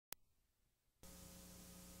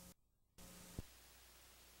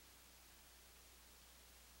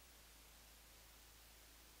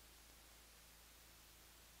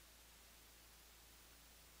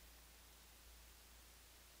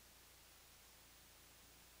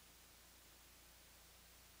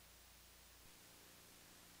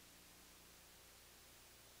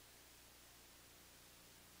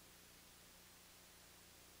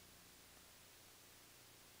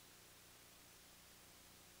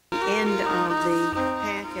end of the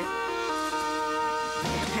packet.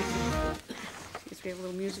 Guess we have a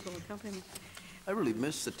little musical accompaniment. I really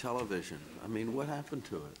miss the television. I mean, what happened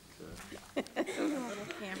to it?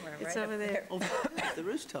 Camera, It's right over up there. Oh, there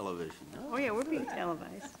is television. No? Oh, yeah, we're being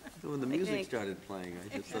televised. When the I music think. started playing,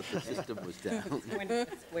 I just thought the system was down. When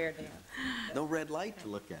it's square dance. No red light to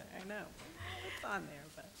look at. I know. It's on there,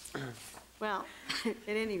 but. Well, at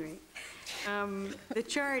any rate, the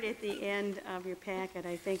chart at the end of your packet,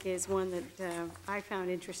 I think, is one that I found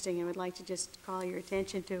interesting and would like to just call your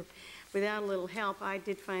attention to. Without a little help, I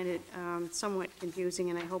did find it somewhat confusing,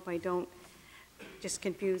 and I hope I don't just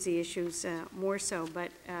confuse the issues more so. But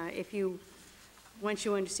once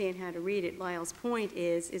you understand how to read it, Lyle's point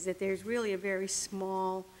is that there's really a very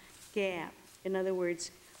small gap. In other words,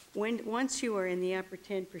 once you are in the upper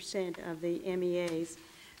 10% of the MEAs,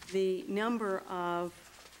 the number of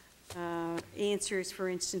answers, for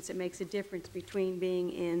instance, it makes a difference between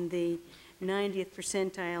being in the 90th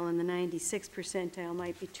percentile and the 96th percentile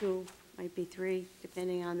might be 2, might be 3,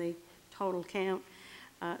 depending on the total count,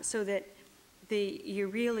 so that you're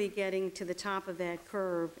really getting to the top of that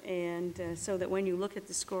curve, and so that when you look at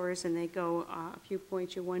the scores and they go a few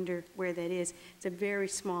points, you wonder where that is. It's a very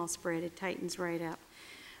small spread. It tightens right up.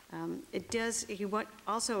 It does, what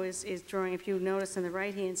also is drawing, if you notice on the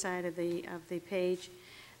right-hand side of the page,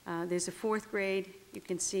 there's a 4th grade, you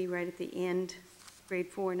can see right at the end, grade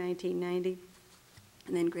 4, 1990,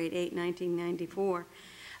 and then grade 8, 1994.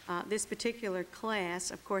 This particular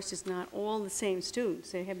class, of course, is not all the same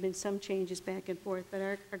students. There have been some changes back and forth, but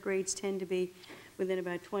our grades tend to be within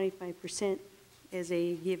about 25% as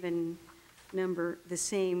a given number, the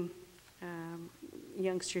same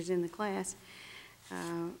youngsters in the class.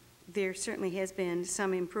 There certainly has been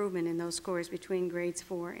some improvement in those scores between grades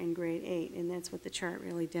 4 and grade 8, and that's what the chart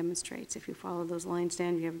really demonstrates. If you follow those lines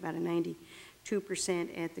down, you have about a 92%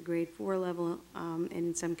 at the grade 4 level, and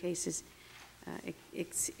in some cases,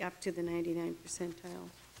 it's up to the 99th percentile,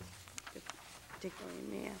 particularly in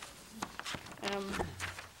math.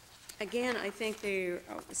 Again, I think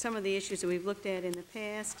some of the issues that we've looked at in the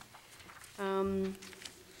past.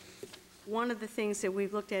 One of the things that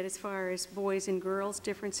we've looked at as far as boys and girls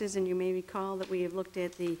differences, and you may recall that we have looked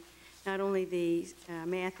at not only the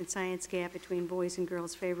math and science gap between boys and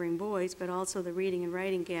girls favoring boys, but also the reading and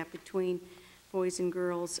writing gap between boys and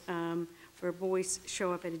girls, where boys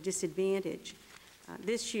show up at a disadvantage.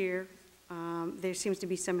 This year, there seems to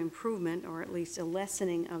be some improvement, or at least a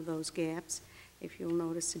lessening of those gaps, if you'll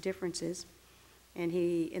notice the differences. And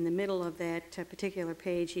in the middle of that particular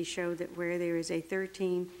page, he showed that where there is a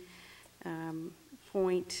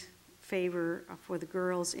 13-point favor for the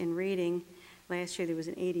girls in reading, last year there was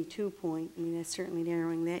an 82-point. I mean, that's certainly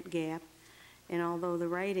narrowing that gap. And although the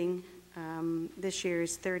writing this year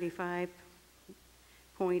is 35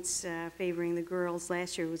 points favoring the girls,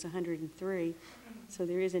 last year was 103, so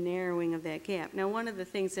there is a narrowing of that gap. Now, one of the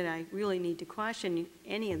things that I really need to caution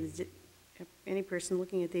any person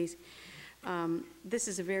looking at these, this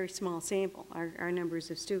is a very small sample. Our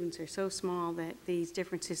numbers of students are so small that these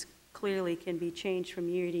differences clearly can be changed from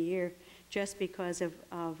year to year just because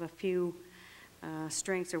of a few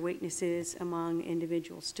strengths or weaknesses among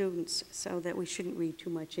individual students, so that we shouldn't read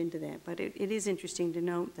too much into that. But it is interesting to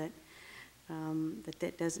note that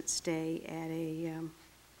that doesn't stay at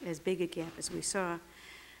as big a gap as we saw.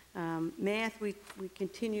 Math, we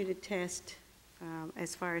continue to test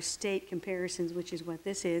as far as state comparisons, which is what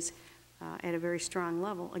this is, at a very strong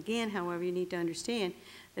level. Again, however, you need to understand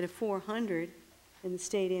that a 400 in the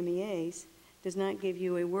state MEAs does not give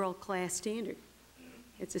you a world-class standard.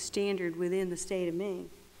 It's a standard within the state of Maine.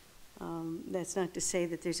 That's not to say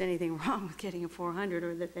that there's anything wrong with getting a 400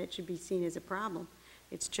 or that should be seen as a problem.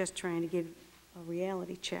 It's just trying to give a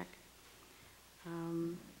reality check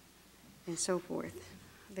and so forth.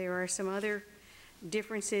 There are some other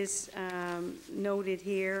differences noted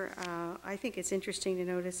here. I think it's interesting to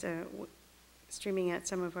notice, streaming at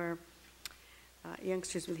some of our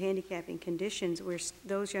youngsters with handicapping conditions, where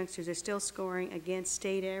those youngsters are still scoring against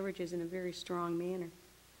state averages in a very strong manner,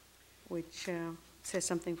 which says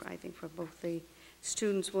something, I think, for both the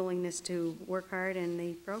students' willingness to work hard and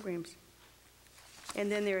the programs. And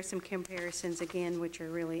then there are some comparisons, again, which are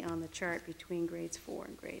really on the chart between grades 4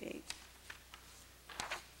 and grade 8.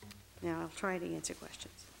 Now, I'll try to answer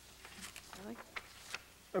questions. Charlie?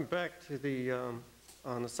 I'm back to the,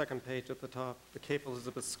 on the second page at the top, the Cape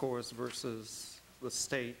Elizabeth scores versus the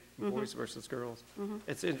state, boys versus girls.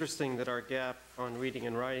 It's interesting that our gap on reading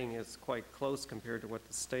and writing is quite close compared to what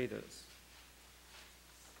the state is.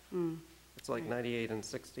 It's like 98 and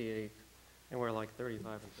 68. and we're like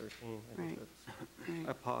 35 and 13. I think Right. that's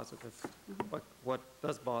a positive. But what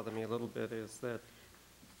does bother me a little bit is that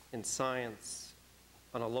in science,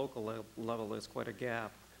 on a local level, there's quite a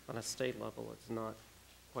gap. On a state level, it's not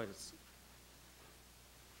quite as,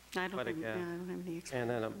 I don't quite a have, yeah, gap. I don't have any And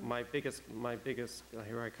then experience. my biggest,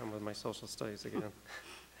 here I come with my social studies again.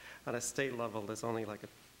 On a state level, there's only like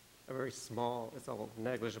a very small, it's all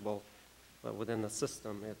negligible, but within the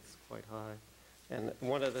system, it's quite high. And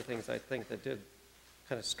one of the things I think that did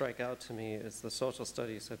kind of strike out to me is the social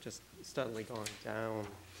studies have just steadily gone down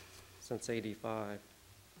since '85.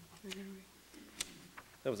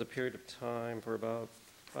 There was a period of time for about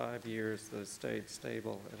 5 years that it stayed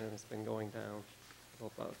stable, and then it's been going down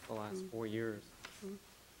for about the last 4 years.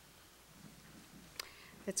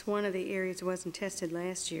 It's one of the areas that wasn't tested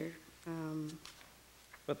last year.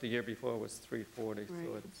 But the year before was 340, so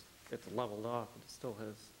Right. it's leveled off, but it still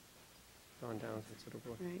has gone down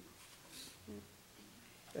considerably. Right.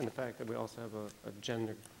 And the fact that we also have a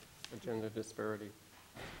gender disparity,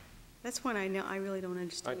 That's one I know, I really don't I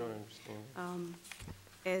understand. don't understand.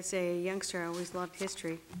 As a youngster, I always loved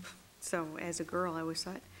history, so as a girl, I always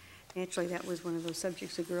thought naturally that was one of those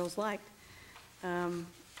subjects that girls liked. And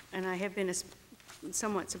I have been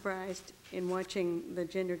somewhat surprised in watching the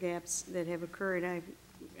gender gaps that have occurred.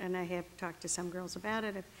 And I have talked to some girls about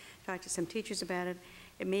it, I've talked to some teachers about it.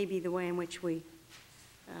 It may be the way in which we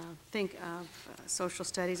think of social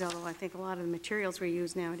studies, although I think a lot of the materials we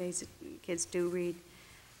use nowadays, kids do read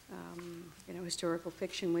historical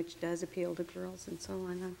fiction, which does appeal to girls and so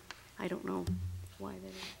on. I don't know why that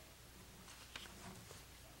is.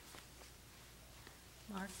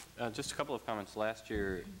 Mark? Just a couple of comments. Last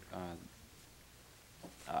year,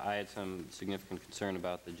 I had some significant concern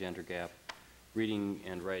about the gender gap, reading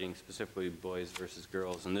and writing, specifically boys versus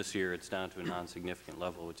girls, and this year it's down to a non-significant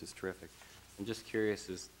level, which is terrific. I'm just curious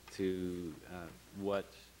as to what,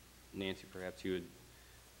 Nancy, perhaps you would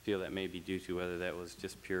feel that may be due to, whether that was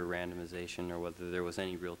just pure randomization or whether there was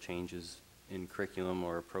any real changes in curriculum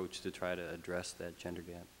or approach to try to address that gender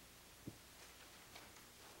gap.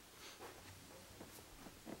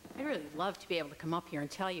 I'd really love to be able to come up here and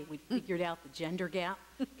tell you we figured out the gender gap,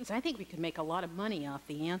 because I think we could make a lot of money off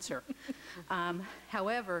the answer.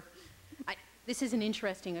 However, this is an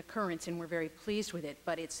interesting occurrence, and we're very pleased with it,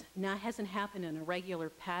 but hasn't happened in a regular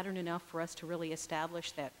pattern enough for us to really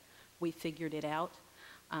establish that we figured it out.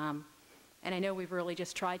 And I know we've really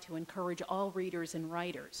just tried to encourage all readers and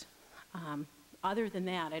writers. Other than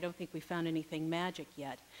that, I don't think we found anything magic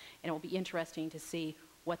yet, and it will be interesting to see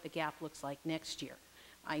what the gap looks like next year.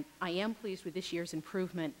 I am pleased with this year's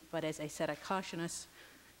improvement, but as I said, I caution us,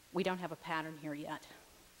 we don't have a pattern here yet.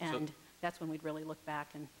 And that's when we'd really look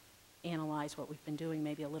back and analyze what we've been doing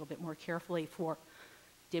maybe a little bit more carefully for,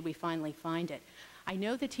 did we finally find it? I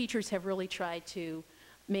know the teachers have really tried to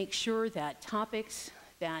make sure that topics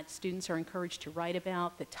that students are encouraged to write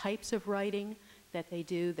about, the types of writing that they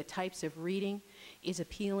do, the types of reading, is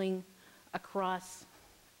appealing across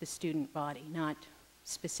the student body, not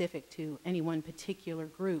specific to any one particular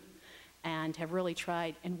group, and have really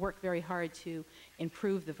tried and worked very hard to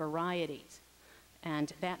improve the varieties.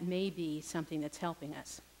 And that may be something that's helping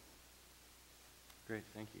us. Great,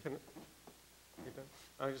 thank you.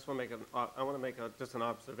 I just want to make just an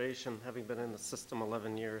observation, having been in the system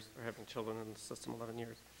 11 years, or having children in the system 11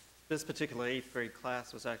 years. This particular 8th grade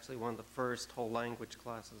class was actually one of the first whole language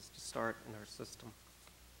classes to start in our system.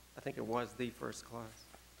 I think it was the first class.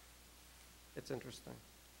 It's interesting,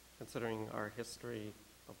 considering our history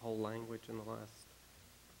of whole language in the last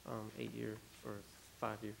 8 years or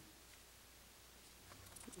 5 years.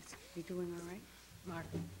 You doing all right? Mark?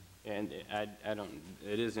 And I don't,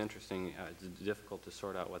 it is interesting, it's difficult to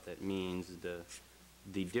sort out what that means.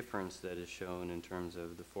 The difference that is shown in terms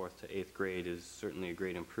of the 4th to 8th grade is certainly a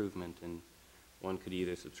great improvement, and one could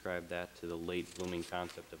either subscribe that to the late blooming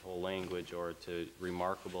concept of whole language or to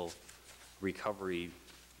remarkable recovery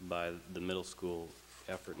by the middle school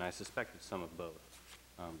effort, and I suspect it's some of both.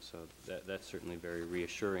 So that's certainly very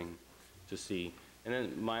reassuring to see. And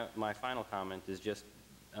then my final comment is just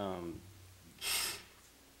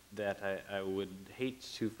that I would hate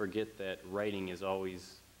to forget that writing is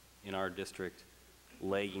always, in our district,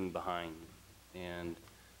 lagging behind. And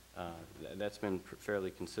that's been fairly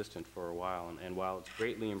consistent for a while. And while it's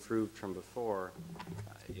greatly improved from before,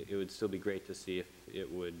 it would still be great to see if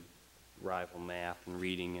it would rival math and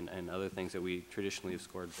reading and other things that we traditionally have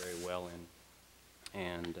scored very well in.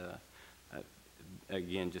 And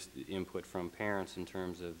again, just input from parents in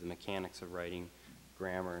terms of the mechanics of writing,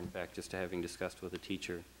 grammar. In fact, just having discussed with a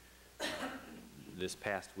teacher this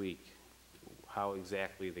past week how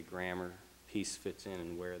exactly the grammar piece fits in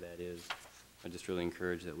and where that is. I just really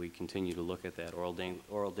encourage that we continue to look at that. Oral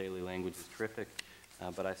daily language is terrific,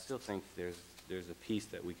 but I still think there's a piece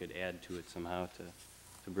that we could add to it somehow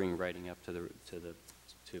to bring writing up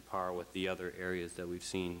to par with the other areas that we've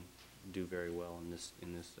seen do very well in this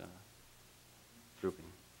grouping.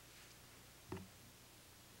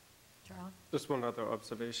 Charles? Just one other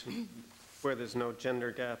observation, where there's no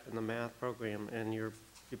gender gap in the math program, and you've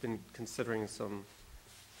been considering some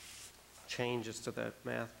changes to that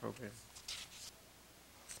math program.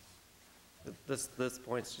 This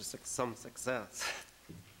point's just some success.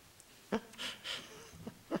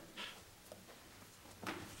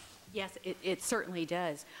 Yes, it certainly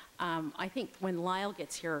does. I think when Lyle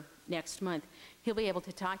gets here next month, he'll be able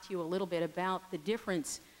to talk to you a little bit about the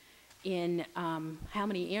difference in how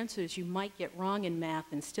many answers you might get wrong in math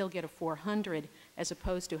and still get a 400, as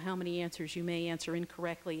opposed to how many answers you may answer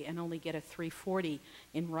incorrectly and only get a 340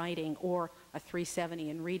 in writing or a 370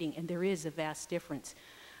 in reading, and there is a vast difference.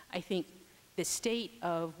 I think the state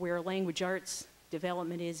of where language arts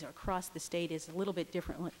development is across the state is a little bit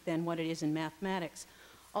different than what it is in mathematics.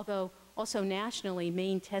 Although also nationally,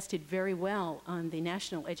 Maine tested very well on the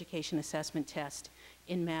National Education Assessment Test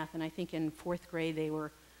in math, and I think in 4th grade they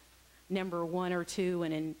were number 1 or 2,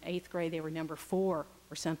 and in 8th grade they were number 4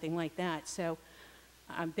 or something like that. So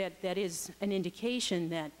that is an indication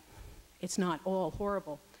that it's not all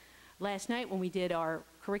horrible. Last night when we did our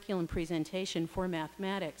curriculum presentation for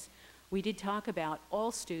mathematics, we did talk about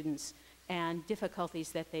all students and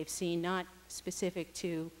difficulties that they've seen, not specific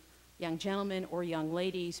to young gentlemen or young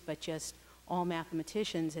ladies, but just all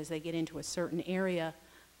mathematicians as they get into a certain area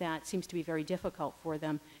that seems to be very difficult for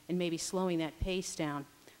them, and maybe slowing that pace down.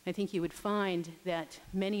 I think you would find that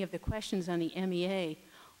many of the questions on the MEA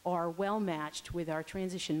are well matched with our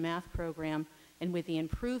transition math program and with the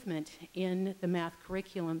improvement in the math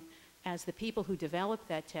curriculum, as the people who develop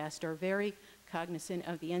that test are very cognizant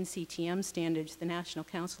of the NCTM standards, the National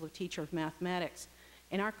Council of Teachers of Mathematics.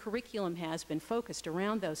 And our curriculum has been focused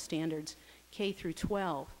around those standards, K through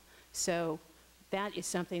 12. So that is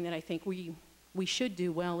something that I think we should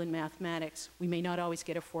do well in mathematics. We may not always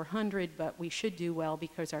get a 400, but we should do well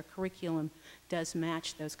because our curriculum does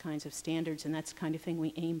match those kinds of standards, and that's the kind of thing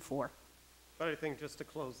we aim for. But I think just to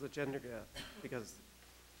close the gender gap, because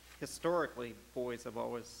historically, boys have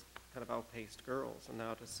always kind of outpaced girls, and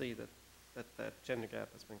now to see that gender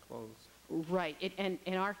gap has been closed. Right, and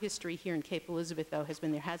our history here in Cape Elizabeth, though, has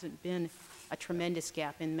been there hasn't been a tremendous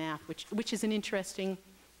gap in math, which is an interesting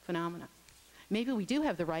phenomenon. Maybe we do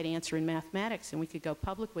have the right answer in mathematics, and we could go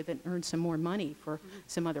public with it and earn some more money for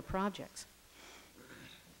some other projects.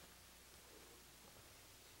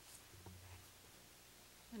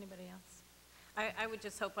 Anybody else? I would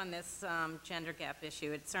just hope on this gender gap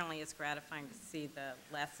issue, it certainly is gratifying to see the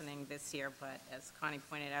lessening this year, but as Connie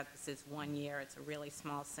pointed out, this is 1 year. It's a really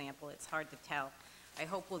small sample. It's hard to tell. I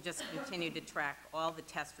hope we'll just continue to track all the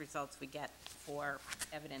test results we get for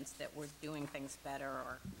evidence that we're doing things better,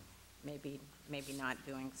 or maybe not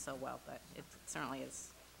doing so well, but it certainly is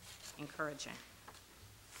encouraging.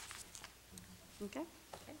 Okay.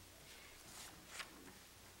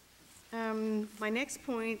 My next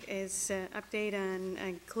point is update on, I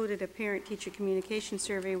included a parent-teacher communication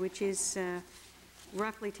survey, which is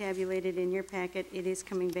roughly tabulated in your packet. It is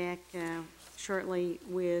coming back shortly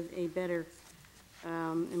with a better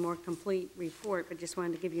and more complete report, but just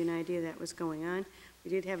wanted to give you an idea that was going on.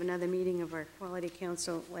 We did have another meeting of our Quality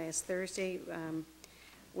Council last Thursday,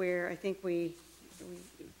 where I think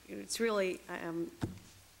it's really,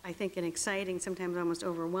 I think, an exciting, sometimes almost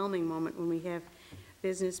overwhelming moment when we have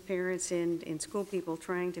business parents and school people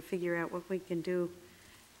trying to figure out what we can do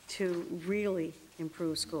to really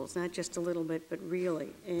improve schools, not just a little bit, but really.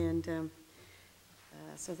 And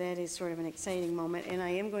so that is sort of an exciting moment. And I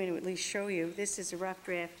am going to at least show you, this is a rough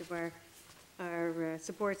draft of our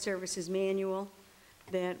support services manual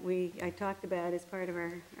that I talked about as part of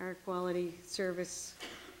our quality service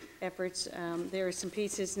efforts. There are some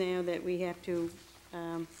pieces now that we have to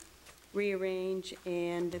rearrange,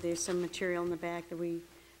 and there's some material in the back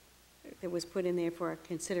that was put in there for our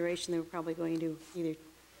consideration that we're probably going to either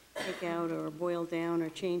take out or boil down or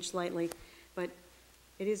change slightly. But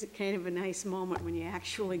it is kind of a nice moment when you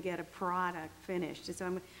actually get a product finished. So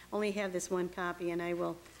I only have this one copy, and I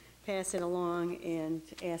will pass it along and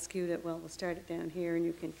ask you to, well, we'll start it down here, and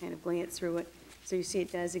you can kind of glance through it. So you see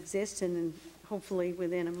it does exist, and then hopefully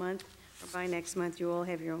within a month or by next month, you all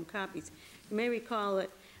have your own copies. You may recall that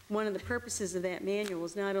one of the purposes of that manual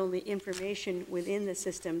is not only information within the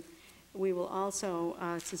system, we will also,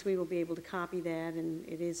 since we will be able to copy that, and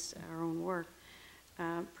it is our own work,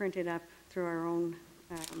 print it up through our own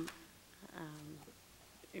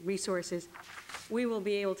resources, we will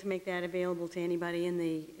be able to make that available to anybody in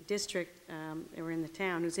the district or in the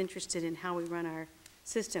town who's interested in how we run our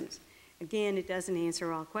systems. Again, it doesn't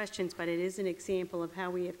answer all questions, but it is an example of how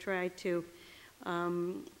we have tried to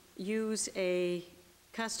use a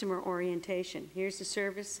customer orientation. Here's the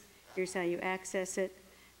service, here's how you access it,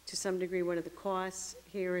 to some degree what are the costs,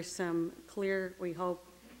 here is some clear, we hope,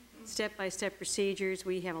 step-by-step procedures.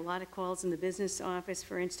 We have a lot of calls in the business office,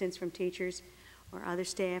 for instance, from teachers or other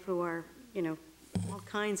staff who are, you know, all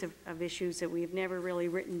kinds of issues that we've never really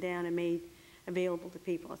written down and made available to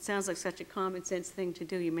people. It sounds like such a common sense thing to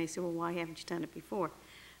do. You may say, well, why haven't you done it before?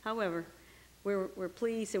 However, we're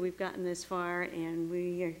pleased that we've gotten this far, and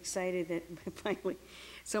we are excited that finally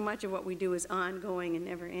so much of what we do is ongoing and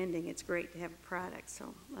never ending. It's great to have a product,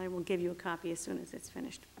 so I will give you a copy as soon as it's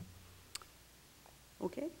finished.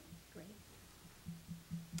 Okay? Great.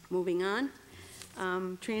 Moving on.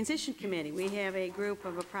 Transition Committee. We have a group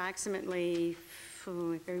of approximately,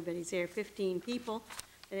 if everybody's there, 15 people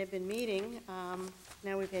that have been meeting.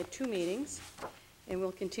 Now we've had 2 meetings, and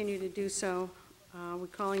we'll continue to do so. We're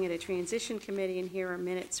calling it a Transition Committee, and here are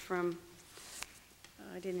minutes from,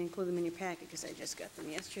 I didn't include them in your packet because I just got them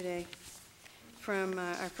yesterday, from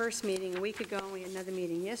our first meeting a week ago. We had another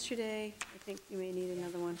meeting yesterday. I think you may need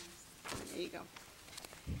another one. There you go.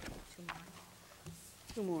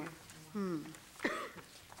 2 more.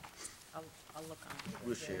 I'll look on it.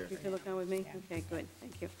 We'll share. You can look on with me? Okay, good,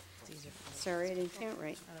 thank you. It's easier for me. Sorry, I didn't count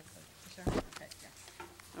right. Oh, that's good. Sure? Okay, yeah.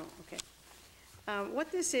 Oh, okay.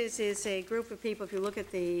 What this is a group of people, if you look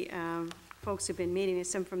at the folks who've been meeting, there's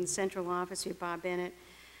some from the central office. We have Bob Bennett,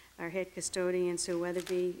 our head custodian, Sue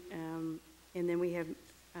Weatherby, and then we have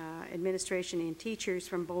administration and teachers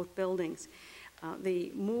from both buildings.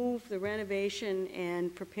 The move, the renovation,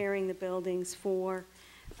 and preparing the buildings for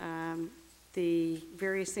the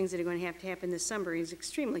various things that are going to happen this summer is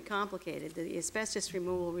extremely complicated. The asbestos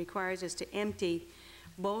removal requires us to empty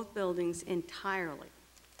both buildings entirely.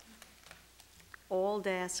 All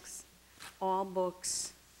desks, all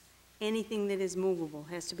books, anything that is movable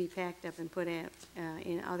has to be packed up and put out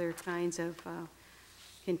in other kinds of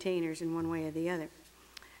containers in one way or the other.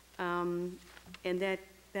 And that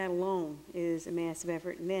alone is a massive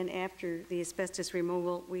effort. And then after the asbestos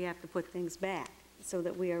removal, we have to put things back so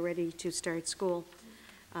that we are ready to start school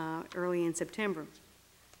early in September.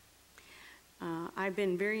 I've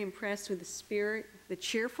been very impressed with the spirit, the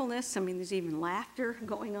cheerfulness. I mean, there's even laughter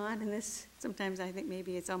going on in this. Sometimes I think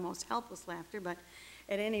maybe it's almost helpless laughter, but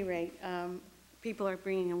at any rate, people are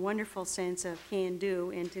bringing a wonderful sense of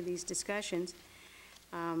can-do into these discussions.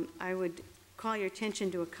 I would call your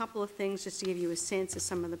attention to a couple of things just to give you a sense of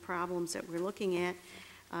some of the problems that we're looking at.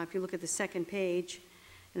 If you look at the second page,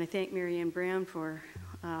 and I thank Mary Ann Brown for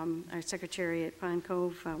our secretary at Pond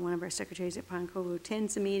Cove, one of our secretaries at Pond Cove who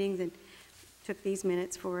attends the meetings and took these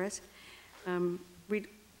minutes for us. One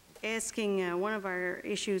of our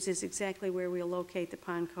issues is exactly where we'll locate the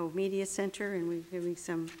Pond Cove Media Center, and we're having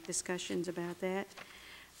some discussions about that.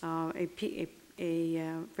 A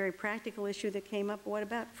very practical issue that came up, what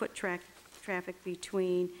about foot traffic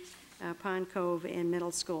between Pond Cove and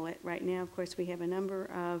middle school? Right now, of course, we have a number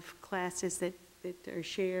of classes that are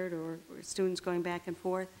shared or students going back and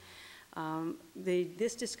forth.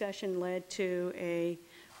 This discussion led to a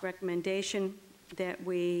recommendation that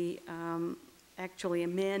we actually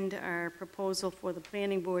amend our proposal for the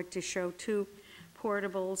planning board to show 2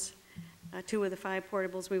 portables, 2 of the 5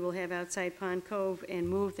 portables we will have outside Pond Cove, and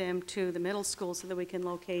move them to the middle school so that we can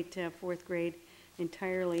locate 4th grade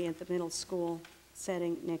entirely at the middle school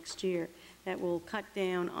setting next year. That will cut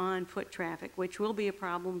down on foot traffic, which will be a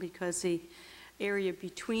problem because the area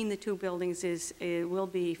between the 2 buildings will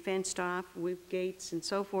be fenced off with gates and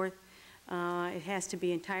so forth. It has to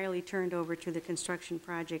be entirely turned over to the construction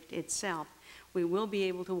project itself. We will be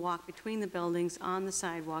able to walk between the buildings on the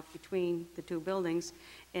sidewalk between the 2 buildings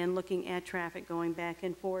and looking at traffic going back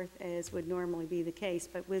and forth as would normally be the case,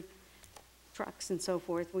 but with trucks and so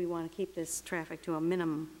forth, we want to keep this traffic to a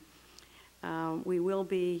minimum. We will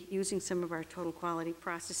be using some of our total quality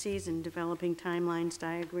processes and developing timelines,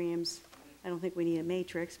 diagrams. I don't think we need a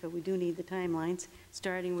matrix, but we do need the timelines,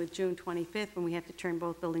 starting with June 25th when we have to turn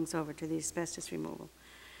both buildings over to the asbestos removal.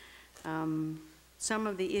 Some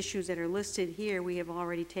of the issues that are listed here we have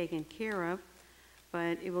already taken care of,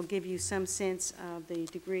 but it will give you some sense of the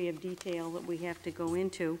degree of detail that we have to go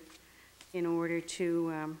into in order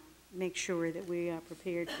to make sure that we are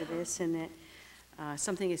prepared for this, and that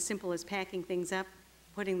something as simple as packing things up,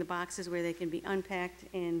 putting the boxes where they can be unpacked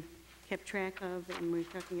and kept track of, and we're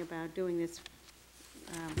talking about doing this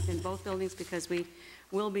in both buildings because we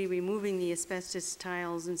will be removing the asbestos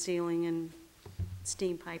tiles and ceiling and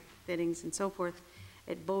steam pipe fittings and so forth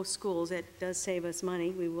at both schools. That does save us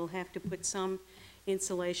money. We will have to put some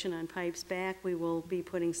insulation on pipes back. We will be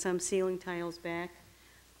putting some ceiling tiles back,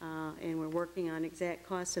 and we're working on exact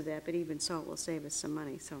costs of that, but even so, it will save us some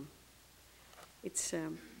money. So it's,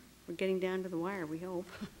 we're getting down to the wire, we hope.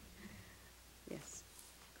 Yes.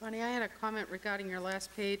 Connie, I had a comment regarding your last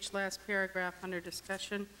page, last paragraph under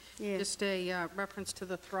discussion. Yeah. Just a reference to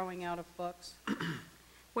the throwing out of books.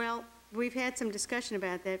 Well, we've had some discussion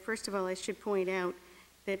about that. First of all, I should point out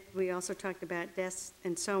that we also talked about desks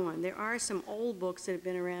and so on. There are some old books that have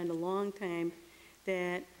been around a long time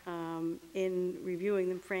that, in reviewing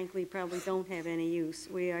them, frankly, probably don't have any use.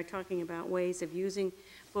 We are talking about ways of using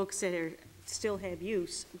books that are, still have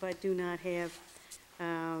use, but do not have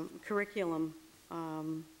curriculum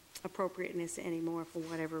appropriateness anymore for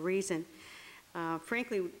whatever reason.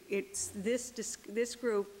 Frankly, it's this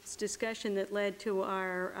group's discussion that led to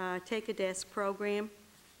our Take a Desk program.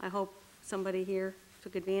 I hope somebody here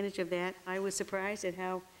took advantage of that. I was surprised at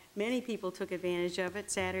how many people took advantage of it.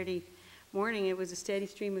 Saturday morning, it was a steady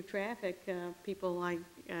stream of traffic.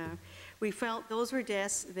 We felt those were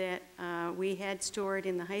desks that we had stored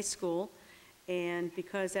in the high school, and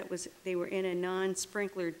because they were in a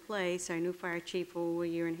non-sprinklered place, our new fire chief, a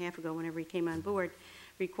year and a half ago, whenever he came on board,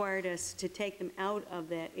 required us to take them out of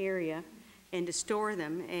that area and to store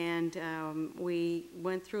them, and we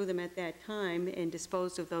went through them at that time and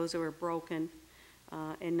disposed of those that were broken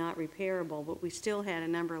and not repairable, but we still had a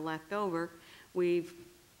number left over. We've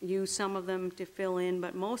used some of them to fill in,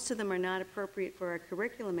 but most of them are not appropriate for our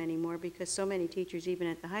curriculum anymore because so many teachers, even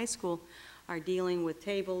at the high school, are dealing with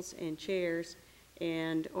tables and chairs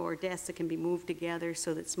or desks that can be moved together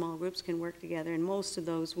so that small groups can work together, and most of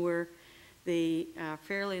those were the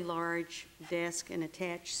fairly large desk and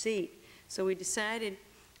attached seat. So we decided,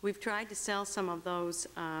 we've tried to sell some of those,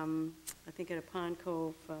 I think at a Pond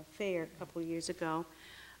Cove fair a couple of years ago.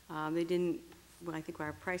 They didn't, well, I think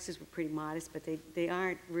our prices were pretty modest, but they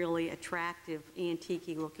aren't really attractive,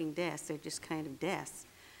 antique-y looking desks. They're just kind of desks.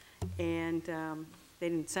 And they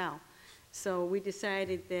didn't sell. So we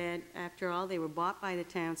decided that, after all, they were bought by the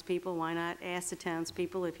townspeople. Why not ask the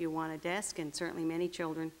townspeople if you want a desk? And certainly many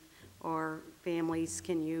children or families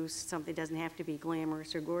can use something. It doesn't have to be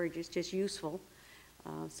glamorous or gorgeous, just useful.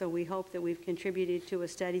 So we hope that we've contributed to a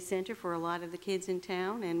study center for a lot of the kids in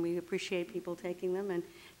town, and we appreciate people taking them. And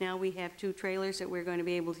now we have 2 trailers that we're going to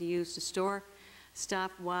be able to use to store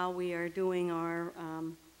stuff while we are doing our,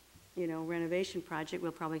 renovation project.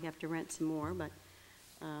 We'll probably have to rent some more, but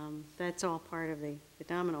that's all part of the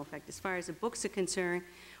domino effect. As far as the books are concerned,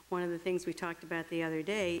 one of the things we talked about the other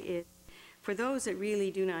day is for those that really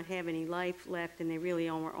do not have any life left and they really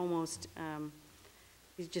are almost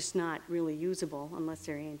is just not really usable unless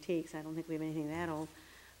they're antiques. I don't think we have anything that old.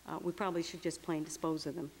 We probably should just plain dispose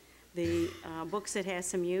of them. The books that have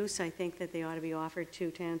some use, I think that they ought to be offered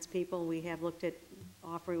to townspeople. We have looked at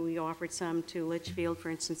we offered some to Litchfield. For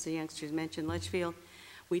instance, the youngsters mentioned Litchfield.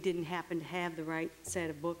 We didn't happen to have the right set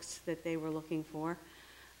of books that they were looking for.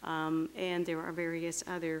 And there are various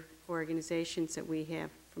other organizations that we have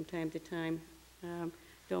from time to time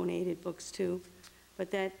donated books to.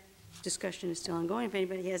 But that discussion is still ongoing. If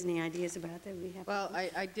anybody has any ideas about that, we have. Well,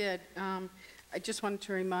 I did. I just wanted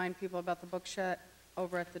to remind people about the book shed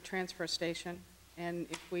over at the transfer station. And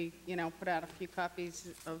if we, put out a few copies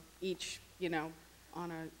of each,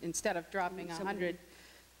 instead of dropping 100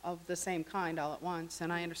 of the same kind all at once.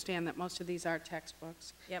 And I understand that most of these are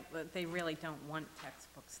textbooks. Yeah, but they really don't want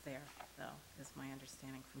textbooks there, though, is my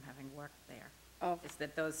understanding from having worked there. Oh. Is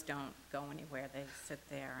that those don't go anywhere. They sit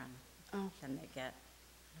there and then they get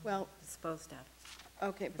disposed of.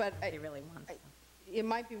 Okay, but They really want them. it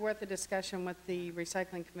might be worth a discussion with the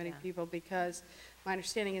recycling committee people, because my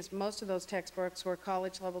understanding is most of those textbooks were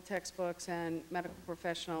college-level textbooks and medical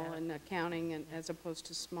professional and accounting, and as opposed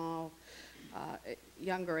to small,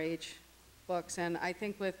 younger age books. And I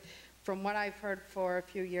think from what I've heard for a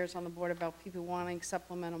few years on the board about people wanting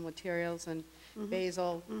supplemental materials and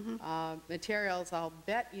basal materials, I'll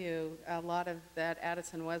bet you a lot of that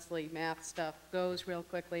Addison Wesley math stuff goes real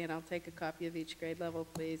quickly, and I'll take a copy of each grade level,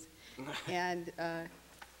 please. And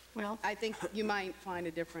Well, I think you might find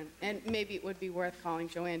a different, and maybe it would be worth calling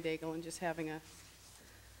Joanne Daigle and just having a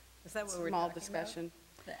Is that what we're small talking discussion. about?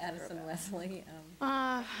 The Addison Wesley?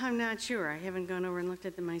 I'm not sure. I haven't gone over and looked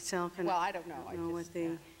at them myself. And Well, I don't know. I don't know what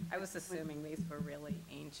the. I was assuming these were really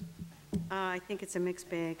ancient. I think it's a mixed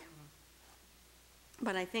bag.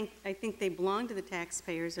 But I think they belong to the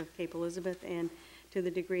taxpayers of Cape Elizabeth, and to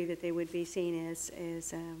the degree that they would be seen as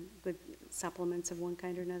good supplements of one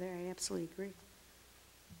kind or another, I absolutely agree.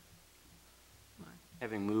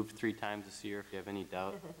 Having moved 3 times this year, if you have any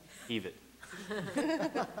doubt, heave it.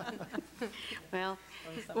 Well,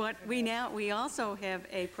 we also have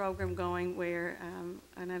a program going where,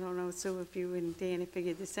 and I don't know, Sue, if you and Dan have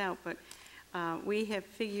figured this out, but we're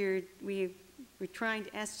trying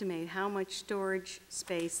to estimate how much storage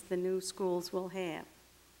space the new schools will have,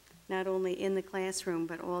 not only in the classroom,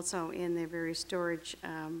 but also in their various storage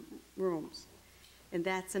rooms. And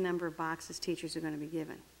that's the number of boxes teachers are going to be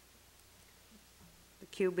given. The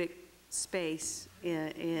cubic space,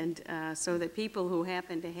 and so that people who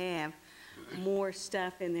happen to have more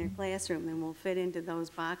stuff in their classroom than will fit into those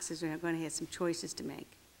boxes are going to have some choices to make.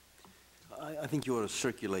 I think you ought to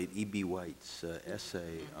circulate E.B. White's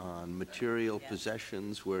essay on material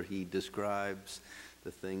possessions, where he describes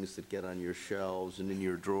the things that get on your shelves and in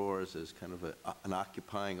your drawers as kind of an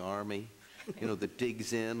occupying army, you know, that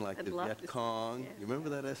digs in like the Viet Cong. You remember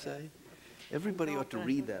that essay? Everybody ought to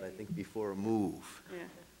read that, I think, before a move.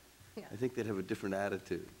 Yeah. I think they'd have a different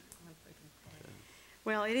attitude.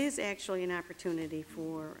 Well, it is actually an opportunity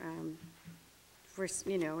for,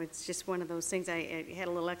 you know, it's just one of those things. I had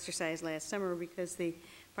a little exercise last summer because the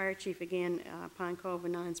fire chief, again, Pond Cove, a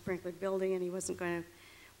non-sprinklered building, and he wasn't going to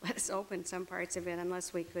let us open some parts of it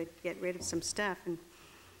unless we could get rid of some stuff.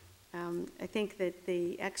 And I think that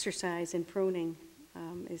the exercise in pruning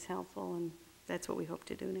is helpful, and that's what we hope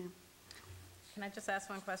to do now. Can I just ask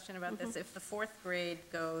one question about this? If the 4th grade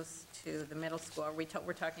goes to the middle school,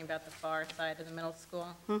 we're talking about the far side of the middle school?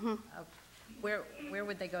 Where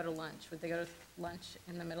would they go to lunch? Would they go to lunch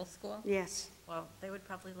in the middle school? Yes. Well, they would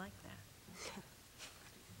probably like that.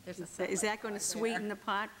 There's a Is that going to sweeten the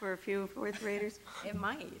pot for a few 4th graders? It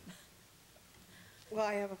might. Well,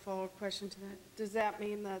 I have a follow-up question to that. Does that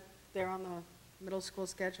mean that they're on the middle school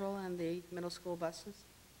schedule and the middle school buses?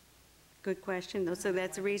 Good question. So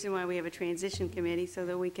that's the reason why we have a transition committee, so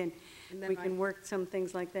that we can work some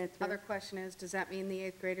things like that through. Other question is, does that mean the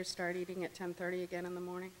 8th graders start eating at 10:30 again in the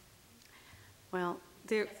morning? Well,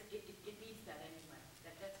 there, Yes, it means that anyway.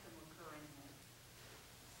 That's going to occur anyway.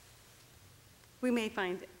 we may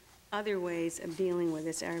find other ways of dealing with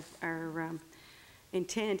this. Our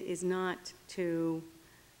intent is not to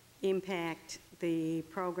impact the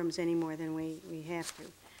programs any more than we have to.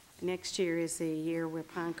 Next year is the year where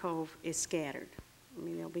Pond Cove is scattered. I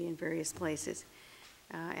mean, they'll be in various places.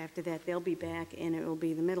 After that, they'll be back, and it will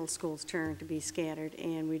be the middle school's turn to be scattered.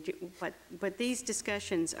 And but these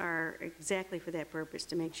discussions are exactly for that purpose,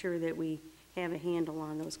 to make sure that we have a handle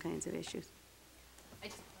on those kinds of issues. I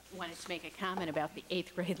just wanted to make a comment about the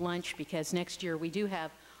 8th grade lunch, because next year we do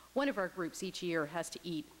have, one of our groups each year has to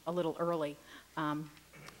eat a little early.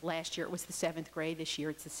 Last year it was the 7th grade, this year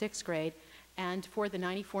it's the 6th grade, and for the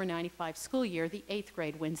 94-95 school year, the 8th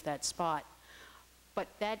grade wins that spot. But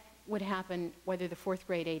that would happen whether the 4th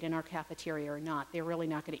grade ate in our cafeteria or not. They're really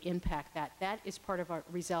not going to impact that. That is part of our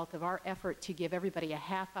result of our effort to give everybody a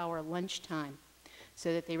half-hour lunchtime,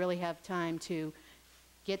 so that they really have time to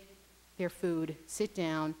get their food, sit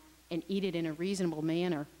down, and eat it in a reasonable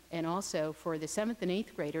manner. And also for the 7th and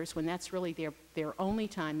 8th graders, when that's really their only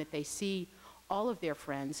time that they see all of their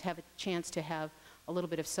friends, have a chance to have a little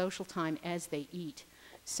bit of social time as they eat.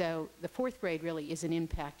 So the 4th grade really isn't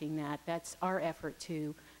impacting that. That's our effort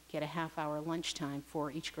to get a half-hour lunchtime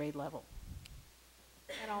for each grade level.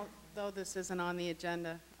 And although this isn't on the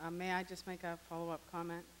agenda, may I just make a follow-up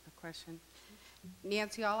comment, a question?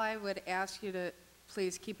 Nancy, all I would ask you to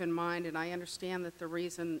please keep in mind, and I understand that the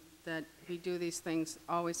reason that we do these things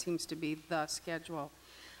always seems to be the schedule.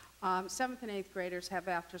 7th and 8th graders have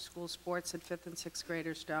after-school sports, and 5th and 6th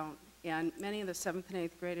graders don't. And many of the 7th and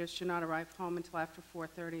 8th graders do not arrive home until after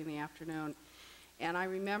 4:30 in the afternoon. And I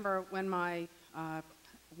remember when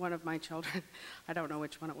one of my children, I don't know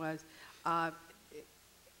which one it was,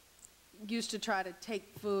 used to try to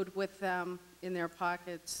take food with them in their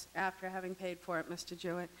pockets after having paid for it, Mr.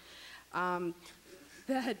 Jewett,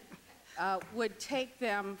 that would take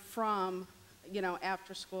them from,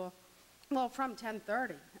 after school, well, from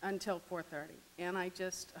 10:30 until 4:30. And I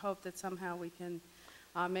just hope that somehow we can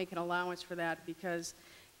make an allowance for that, because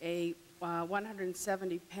a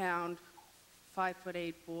 170-pound,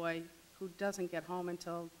 5'8" boy who doesn't get home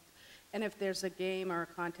until, and if there's a game or a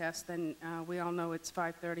contest, then we all know it's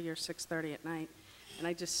 5:30 or 6:30 at night. And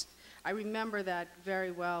I remember that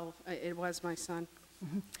very well. It was my son.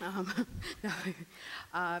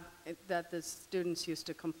 That the students used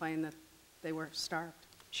to complain that they were starved.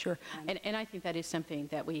 Sure, and I think that is something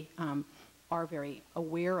that we are very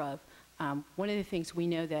aware of. One of the things we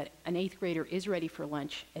know that an 8th grader is ready for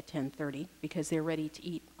lunch at 10:30 because they're ready to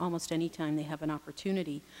eat almost any time they have an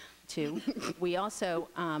opportunity to. We also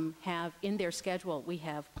have in their schedule, we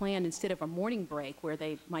have planned instead of a morning break where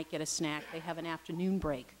they might get a snack, they have an afternoon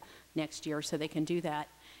break next year so they can do that.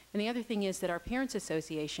 And the other thing is that our Parents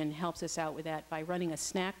Association helps us out with that by running a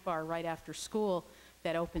snack bar right after school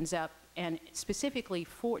that opens up and specifically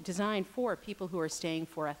designed for people who are staying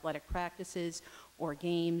for athletic practices or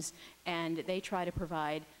games, and they try to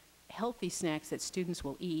provide healthy snacks that students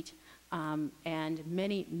will eat, and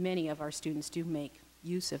many of our students do make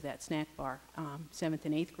use of that snack bar, 7th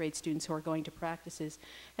and 8th grade students who are going to practices,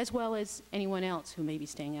 as well as anyone else who may be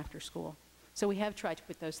staying after school. So we have tried to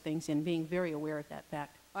put those things in, being very aware of that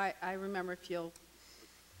fact. I remember, if you'll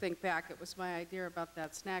think back, it was my idea about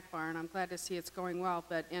that snack bar, and I'm glad to see it's going well,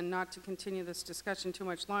 and not to continue this discussion too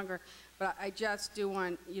much longer, but I just do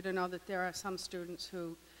want you to know that there are some students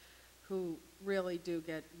who really do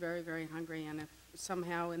get very, very hungry, and if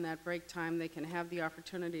somehow in that break time they can have the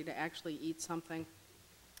opportunity to actually eat something,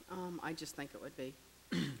 I just think it would be.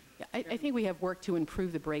 Yeah, I think we have work to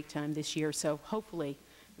improve the break time this year, so hopefully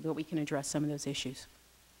that we can address some of those issues.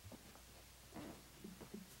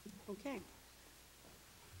 Okay.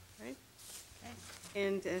 Right.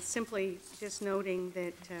 And simply just noting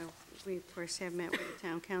that we, of course, have met with the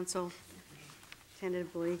town council,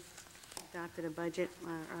 tentatively adopted a budget.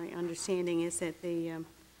 Our understanding is that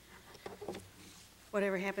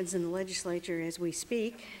whatever happens in the legislature as we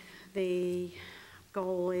speak, the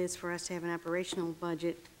goal is for us to have an operational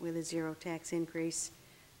budget with a zero tax increase.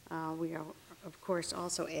 We are, of course,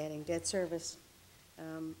 also adding debt service,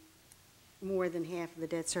 more than half of the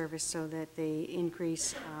debt service, so that the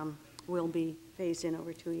increase will be phased in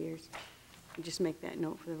over 2 years. And just make that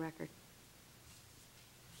note for the record.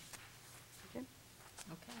 Okay?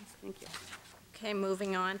 Okay. Thank you. Okay,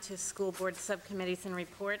 moving on to school board subcommittees and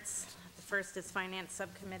reports. The first is Finance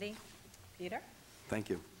Subcommittee. Peter? Thank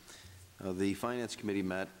you. The Finance Committee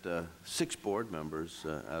met 6 board members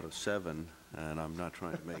out of 7, and I'm not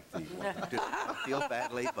trying to make the feel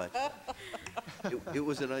badly, but it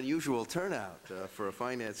was an unusual turnout for a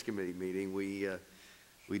Finance Committee meeting. We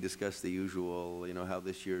discussed the usual, how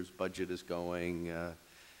this year's budget is going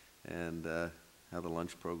and how the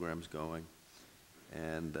lunch program's going,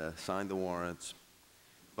 and signed the warrants.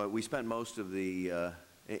 But we spent most of the,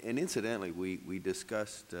 and incidentally, we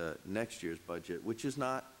discussed next year's budget, which is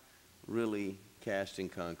not really cast in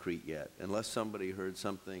concrete yet. Unless somebody heard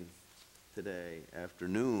something today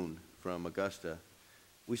afternoon from Augusta,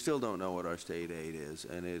 we still don't know what our state aid is,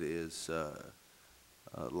 and it is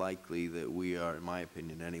likely that we are, in my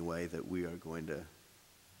opinion anyway, that we are going to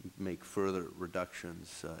make further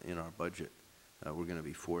reductions in our budget. We're going to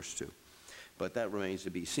be forced to. But that remains to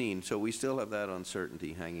be seen, so we still have that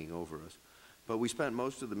uncertainty hanging over us. But we spent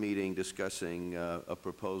most of the meeting discussing a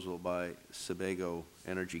proposal by Sebago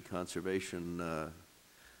Energy Conservation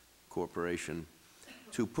Corporation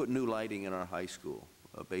to put new lighting in our high school,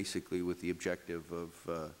 basically with the objective of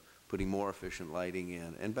putting more efficient lighting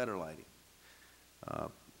in and better lighting.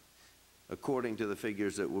 According to the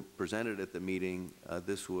figures that were presented at the meeting,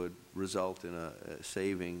 this would result in a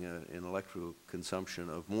saving in electrical consumption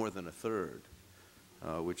of more than 1/3,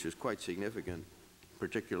 which is quite significant,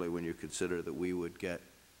 particularly when you consider that we would get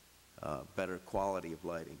better quality of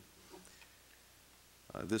lighting.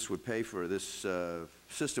 This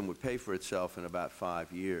system would pay for itself in about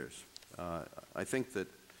 5 years. I think that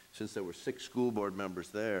since there were 6 school board members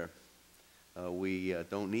there, we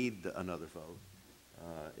don't need another vote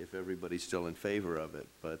if everybody's still in favor of it.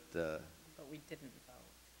 But we didn't vote.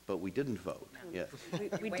 But we didn't vote. Yes.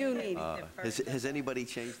 We do need, Has anybody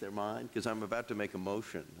changed their mind? Because I'm about to make a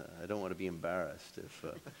motion. I don't want to be embarrassed if.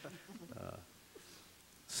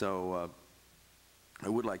 So I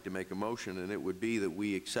would like to make a motion, and it would be that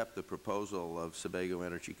we accept the proposal of Sebago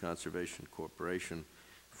Energy Conservation Corporation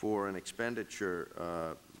for an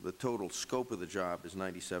expenditure. The total scope of the job is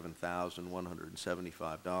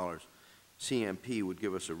 $97,175. CMP would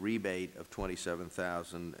give us a rebate of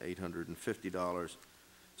 $27,850.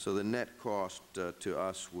 So the net cost to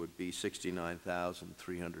us would be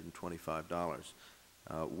 $69,325.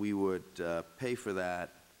 We would pay for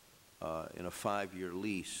that in a 5-year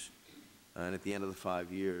lease, and at the end of the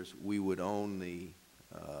 5 years, we would own the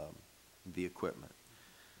equipment.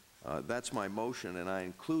 That's my motion, and I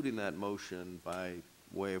include in that motion, by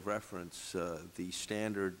way of reference, the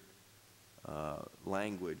standard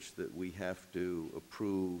language that we have to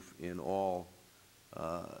approve in all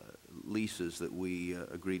leases that we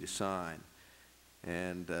agree to sign.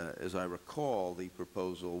 And as I recall the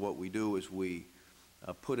proposal, what we do is we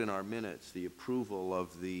put in our minutes the approval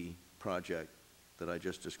of the project that I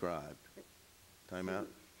just described. Time out?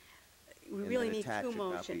 We And really then need attach two a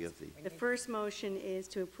copy motions. of the- The first motion is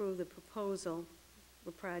to approve the proposal,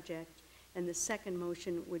 the project, and the second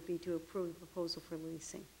motion would be to approve the proposal for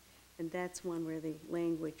leasing. And that's one where the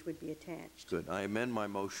language would be attached. Good. I amend my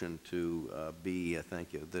motion to be,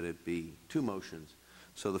 thank you, that it be two motions.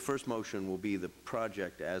 So the first motion will be the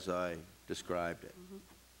project as I described it.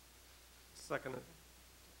 Second.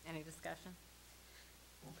 Any discussion?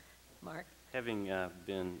 Mark? Having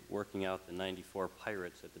been working out the 94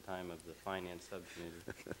 Pirates at the time of the Finance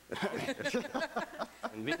Subcommittee,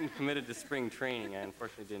 and being committed to spring training, I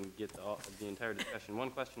unfortunately didn't get the entire discussion. One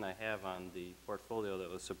question I have on the portfolio that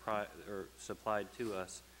was supplied to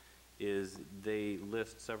us is they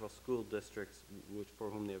list several school districts for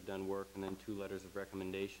whom they have done work, and then 2 letters of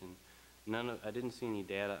recommendation. I didn't see any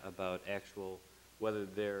data about whether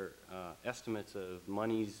their estimates of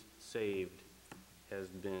monies saved has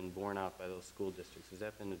been borne out by those school districts. Has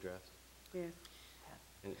that been addressed? Yeah.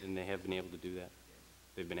 And they have been able to do that?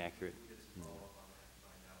 They've been accurate?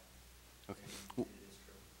 Okay.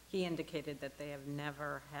 He indicated that they have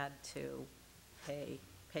never had to pay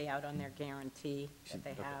out on their guarantee that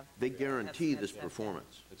they have. They guarantee this That's-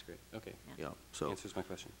 performance. That's great. Okay. Yeah, so, Answers my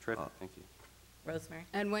question. Terrific. Thank you. Rosemary?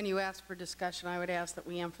 And when you ask for discussion, I would ask that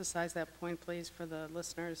we emphasize that point, please, for the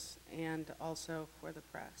listeners and also for the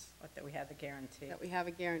press, That we have the guarantee. that we have a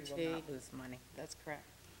We guarantee. will not lose money. That's correct.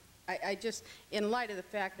 I just, in light of the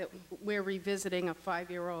fact that we're revisiting a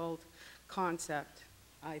 5-year-old concept,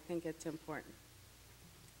 I think it's important.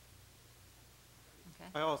 Okay.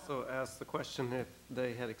 I also asked the question if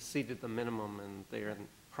they had exceeded the minimum, and they're in the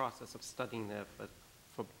process of studying that, but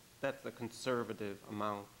that's a conservative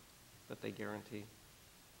amount that they guarantee.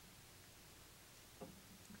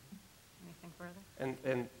 Anything further?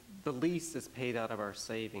 And the lease is paid out of our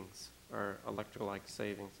savings, our electrolyte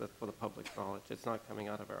savings. That's for the public knowledge. It's not coming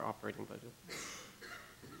out of our operating budget.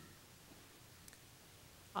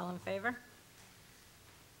 All in favor?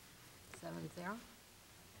 7-0.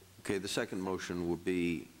 okay, the second motion would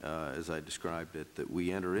be, as I described it, that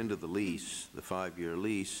we enter into the lease, the 5-year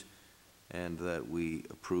lease, and that we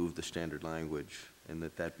approve the standard language, and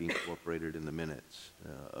that be incorporated in the minutes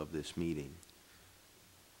of this meeting.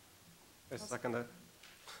 I second that.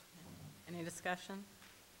 Any discussion?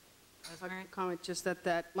 Rosemary? Comment just that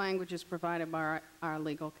that language is provided by our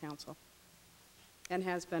legal counsel and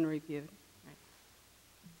has been reviewed.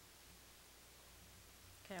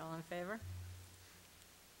 Okay, all in favor?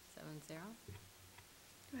 7-0.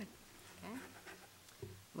 Good. Okay.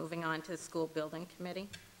 Moving on to the School Building Committee.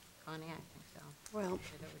 Connie, I think so. Well, Turn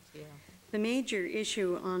it over to you. the major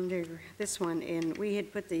issue under this one, and we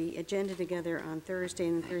had put the agenda together on Thursday,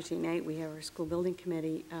 and Thursday night we have our school building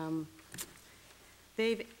committee.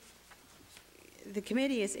 The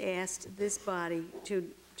committee has asked this body to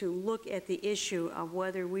look at the issue of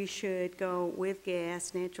whether we should go with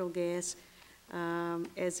gas, natural gas,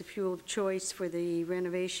 as a fuel of choice for the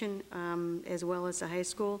renovation, as well as the high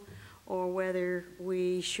school, or whether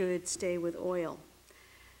we should stay with oil.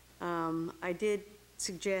 I did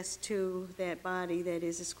suggest to that body, that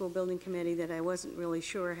is the school building committee, that I wasn't really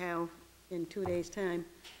sure how, in 2 days' time,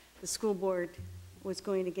 the school board was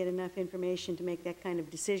going to get enough information to make that kind of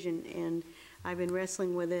decision, and I've been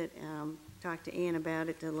wrestling with it, talked to Ann about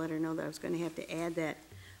it to let her know that I was going to have to add that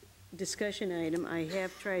discussion item. I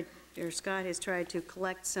have tried, or Scott has tried to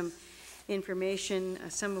collect some information,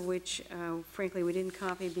 some of which, frankly, we didn't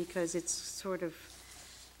copy because it's sort of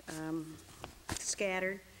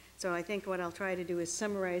scattered. So I think what I'll try to do is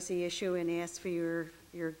summarize the issue and ask for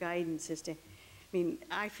your guidance as to, I mean,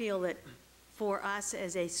 I feel that for us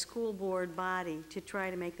as a school board body to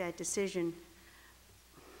try to make that decision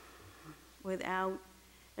without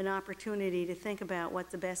an opportunity to think about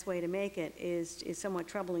what the best way to make it is somewhat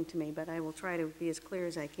troubling to me, but I will try to be as clear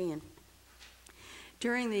as I can.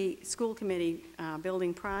 During the school committee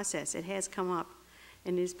building process, it has come up,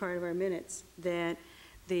 and is part of our minutes, that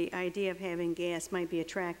the idea of having gas might be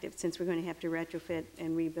attractive since we're going to have to retrofit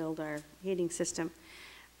and rebuild our heating system.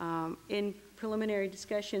 In preliminary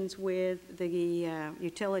discussions with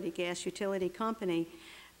the gas utility company,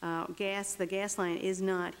 the gas line is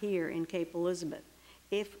not here in Cape Elizabeth.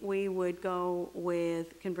 If we would go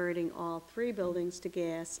with converting all 3 buildings to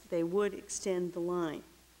gas, they would extend the line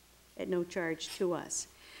at no charge to us.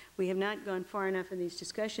 We have not gone far enough in these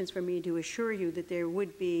discussions for me to assure you that there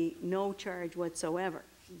would be no charge whatsoever.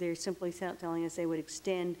 They're simply telling us they would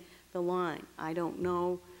extend the line. I don't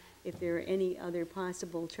know if there are any other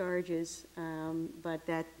possible charges, but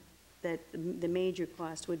that the major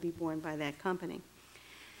cost would be borne by that company.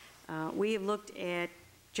 We have looked at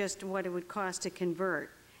just what it would cost to convert.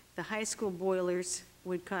 The high school boilers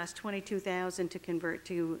would cost $22,000 to convert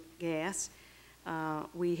to gas.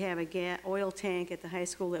 We have a oil tank at the high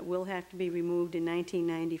school that will have to be removed in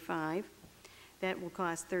 1995. That will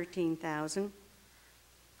cost $13,000.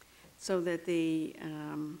 So that the,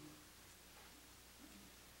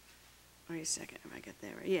 wait a second, if I got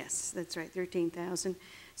that right. Yes, that's right, $13,000.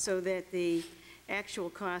 So that the actual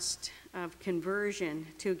cost of conversion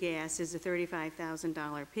to gas is a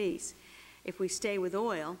 $35,000 piece. If we stay with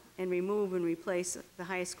oil and remove and replace the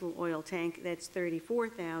high school oil tank, that's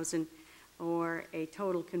 $34,000, or a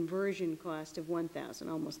total conversion cost of $1,000,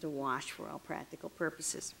 almost a wash for all practical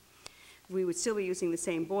purposes. We would still be using the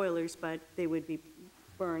same boilers, but they would be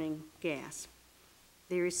burning gas.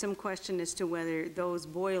 There is some question as to whether those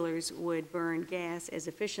boilers would burn gas as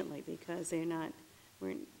efficiently, because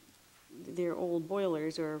they're old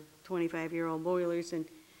boilers or 25-year-old boilers, and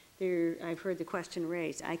I've heard the question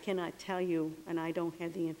raised. I cannot tell you, and I don't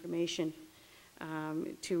have the information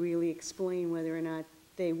to really explain whether or not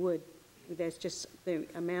they would. That's just the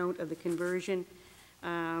amount of the conversion,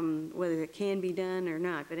 whether it can be done or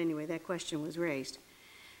not. But anyway, that question was raised.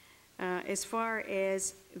 As far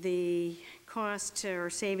as the cost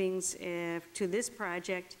or savings to this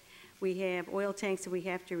project, we have oil tanks that we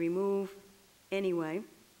have to remove anyway,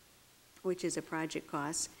 which is a project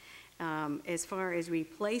cost. As far as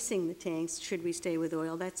replacing the tanks, should we stay with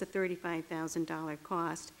oil, that's a $35,000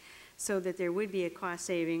 cost, so that there would be a cost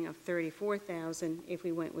saving of $34,000 if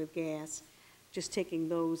we went with gas, just taking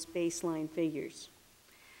those baseline figures.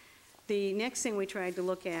 The next thing we tried to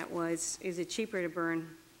look at was, is it cheaper to burn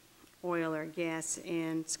oil or gas?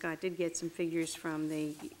 And Scott did get some figures from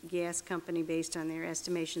the gas company based on their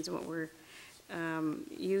estimations of what we're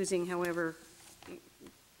using. However,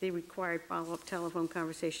 they required follow-up telephone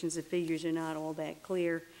conversations. The figures are not all that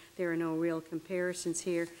clear. There are no real comparisons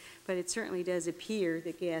here, but it certainly does appear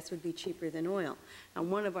that gas would be cheaper than oil. Now,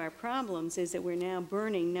 one of our problems is that we're now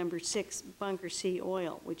burning number 6 bunker C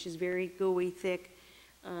oil, which is very gooey, thick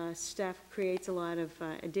stuff, creates a lot of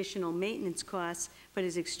additional maintenance costs, but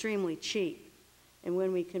is extremely cheap. And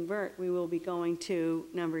when we convert, we will be going to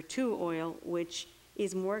number 2 oil, which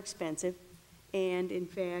is more expensive. And in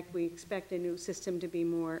fact, we expect a new system to be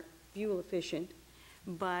more fuel efficient,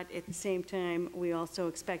 but at the same time, we also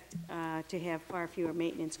expect to have far fewer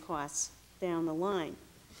maintenance costs down the line.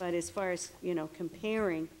 But as far as,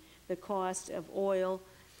 comparing the cost of oil,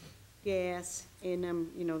 gas, and,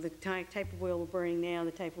 the type of oil we're burning now,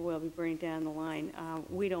 the type of oil we're burning down the line,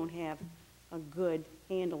 we don't have a good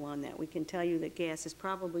handle on that. We can tell you that gas is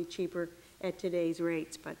probably cheaper at today's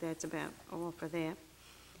rates, but that's about all for that.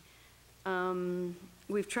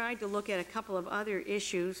 We've tried to look at a couple of other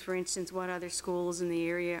issues. For instance, what other schools in the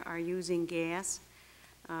area are using gas.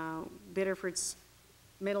 Biddeford's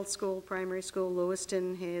middle school, primary school,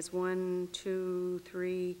 Lewiston has 5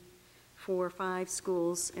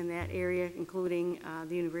 schools in that area, including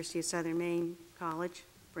the University of Southern Maine College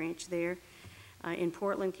branch there. In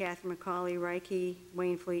Portland, Catherine McCauley, Reike,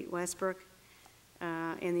 Waynfleet, Westbrook,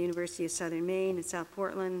 and the University of Southern Maine. In South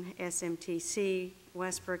Portland, SMTC,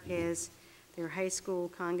 Westbrook has their high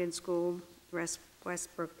school, Congdon School,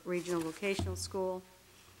 Westbrook Regional Vocational School,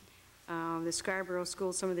 the Scarborough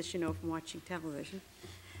School, some of this you know from watching television,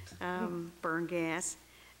 burn gas.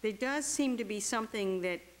 There does seem to be something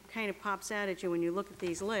that kind of pops out at you when you look at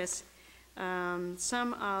these lists.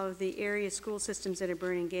 Some of the area school systems that are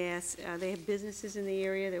burning gas, they have businesses in the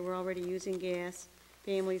area that were already using gas,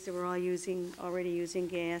 families that were already using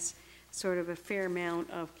gas, sort of a fair amount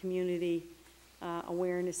of community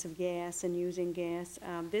awareness of gas and using gas.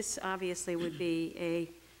 This obviously would be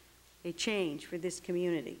a change for this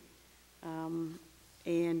community.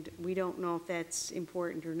 And we don't know if that's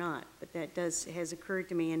important or not, but that has occurred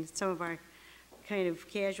to me in some of our kind of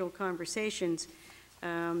casual conversations.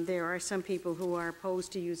 There are some people who are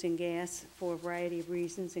opposed to using gas for a variety of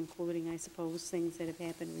reasons, including, I suppose, things that have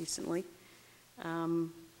happened recently. And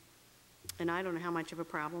I don't know how much of a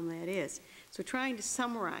problem that is. So trying to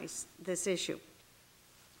summarize this issue,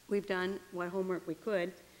 we've done what homework we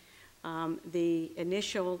could. The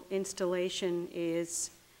initial installation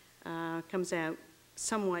comes out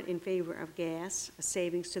somewhat in favor of gas, a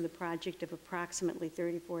savings to the project of approximately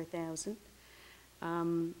 $34,000.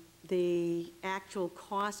 The actual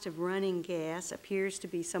cost of running gas appears to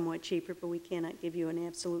be somewhat cheaper, but we cannot give you an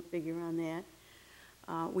absolute figure on that.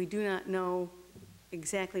 We do not know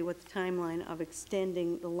exactly what the timeline of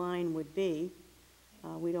extending the line would be.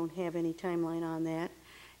 We don't have any timeline on that.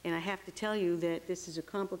 And I have to tell you that this is a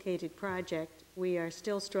complicated project. We are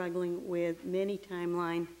still struggling with many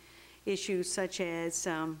timeline issues such as,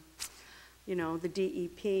 the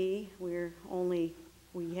DEP. We're only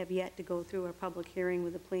We have yet to go through our public hearing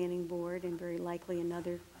with the planning board and very likely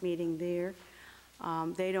another meeting there.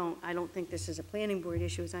 I don't think this is a planning board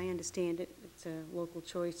issue, as I understand it. It's a local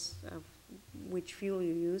choice of which fuel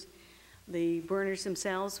you use. The burners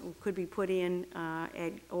themselves could be put in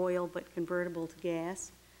at oil but convertible to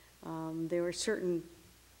gas. There are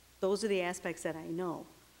those are the aspects that I know.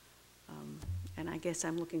 And I guess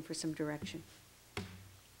I'm looking for some direction.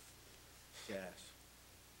 Gas.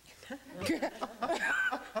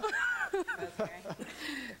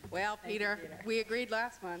 Well, Peter, we agreed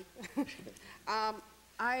last month.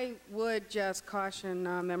 I would just caution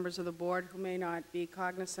members of the board who may not be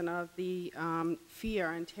cognizant of the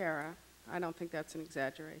fear and terror, I don't think that's an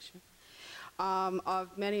exaggeration,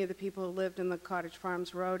 of many of the people who lived in the Cottage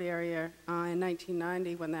Farms Road area in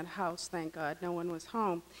 1990 when that house, thank God, no one was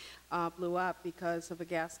home, blew up because of a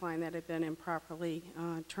gas line that had been improperly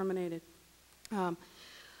terminated.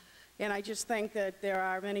 And I just think that there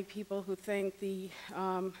are many people who think the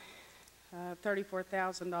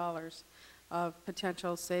 $34,000 of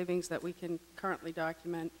potential savings that we can currently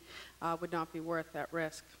document would not be worth that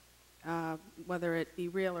risk. Whether it be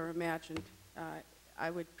real or imagined, I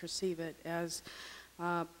would perceive it as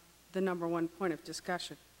the number one point of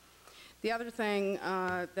discussion. The other thing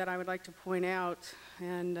that I would like to point out,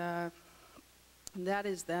 and that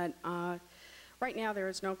is that right now there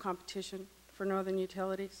is no competition for Northern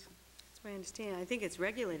Utilities. That's what I understand. I think it's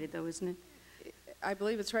regulated, though, isn't it? I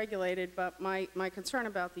believe it's regulated, but my concern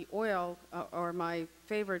about the oil, or my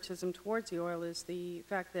favoritism towards the oil, is the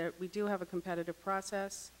fact that we do have a competitive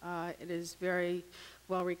process. It is very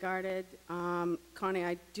well regarded. Connie,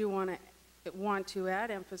 I do want to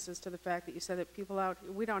add emphasis to the fact that you said that people out,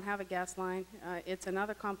 we don't have a gas line. It's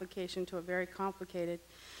another complication to a very complicated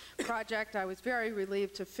project. I was very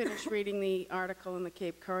relieved to finish reading the article in the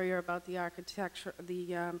Cape Courier about the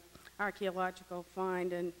archaeological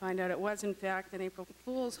find and find out it was in fact an April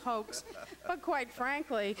Fool's hoax. But quite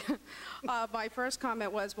frankly, my first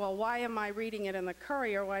comment was, well, why am I reading it in the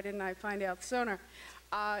Courier? Why didn't I find out sooner?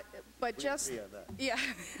 But just, agree on that. yeah.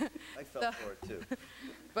 I felt for it, too.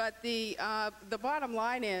 But the bottom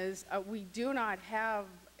line is we do not have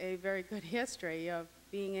a very good history of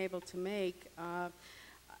being able to make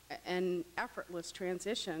an effortless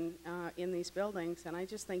transition in these buildings, and I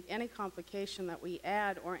just think any complication that we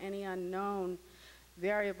add or any unknown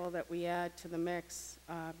variable that we add to the mix,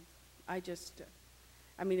 I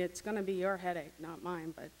mean, it's going to be your headache, not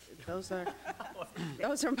mine, but those are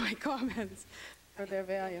my comments for their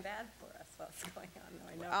value. Bad for us, what's going on, though,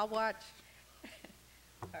 I know. I'll watch.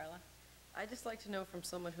 Carla? I'd just like to know from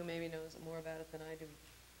someone who maybe knows more about it than I do,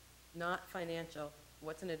 not financial,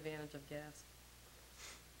 what's an advantage of gas?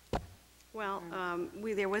 Well,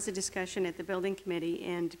 there was a discussion at the building committee,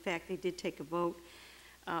 and in fact, they did take a vote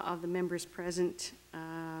of the members present.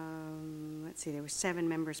 Let's see, there were 7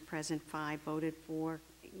 members present, 5 voted for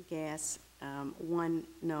gas, 1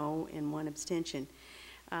 no, and 1 abstention.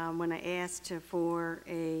 When I asked for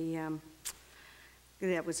I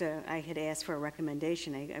had asked for a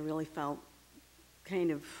recommendation. I really felt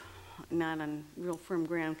kind of not on real firm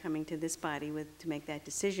ground coming to this body to make that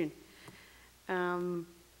decision.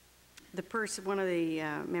 One of the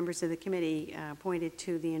members of the committee pointed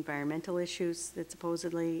to the environmental issues that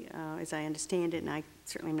supposedly, as I understand it, and I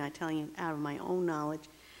certainly am not telling you out of my own knowledge,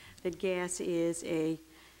 that gas is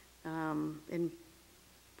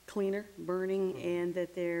cleaner burning, and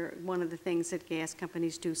that one of the things that gas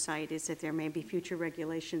companies do cite is that there may be future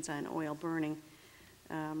regulations on oil burning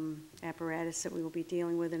apparatus that we will be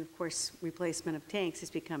dealing with, and of course replacement of tanks has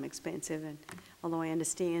become expensive. And although I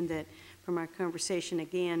understand that from our conversation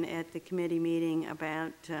again at the committee meeting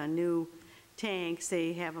about new tanks,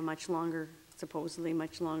 they have a supposedly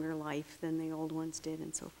much longer life than the old ones did,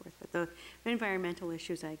 and so forth. But the environmental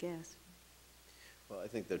issues, I guess. Well, I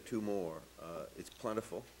think there are 2 more. It's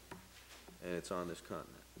plentiful, and it's on this continent.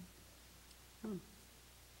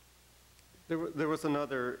 There was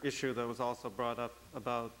another issue that was also brought up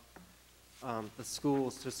about the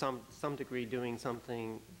schools to some degree doing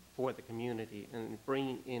something for the community and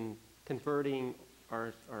converting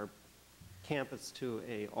our campus to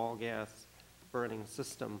a all-gas burning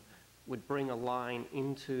system would bring a line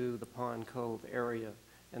into the Pond Cove area,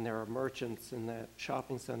 and there are merchants in that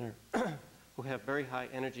shopping center who have very high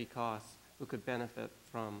energy costs who could benefit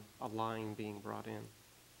from a line being brought in.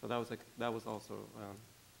 So that was also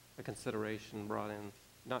a consideration brought in,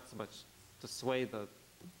 not so much to sway the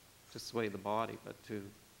body, but to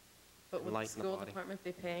But would the enlighten the school body. department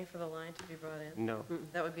be paying for the line to be brought in? No,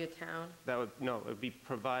 That would be a town? no, it would be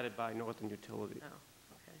provided by Northern Utilities,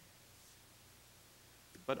 Oh, okay.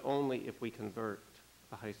 but only if we convert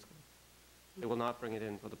the high school. They will not bring it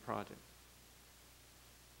in for the project.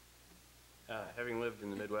 Having lived in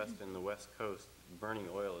the Midwest and the West Coast, burning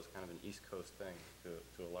oil is kind of an East Coast thing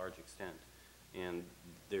to a large extent. And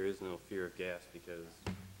there is no fear of gas because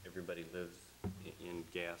everybody lives in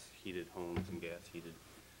gas-heated homes and gas-heated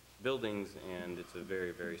buildings, and it's a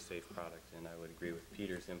very, very safe product. And I would agree with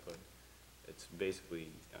Peter's input. It's basically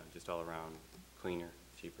just all around cleaner,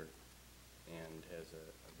 cheaper, and has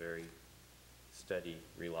a very steady,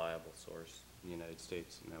 reliable source in the United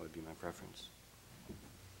States, and that would be my preference.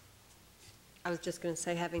 I was just going to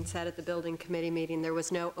say, having sat at the building committee meeting, there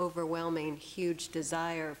was no overwhelming, huge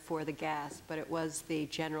desire for the gas, but it was the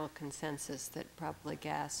general consensus that probably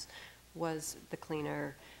gas was the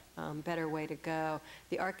cleaner, better way to go.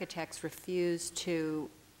 The architects refused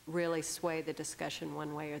to really sway the discussion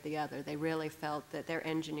one way or the other. They really felt that their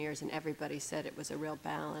engineers and everybody said it was a real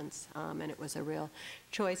balance, and it was a real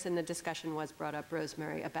choice, and the discussion was brought up,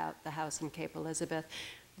 Rosemary, about the house in Cape Elizabeth.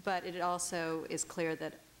 But it also is clear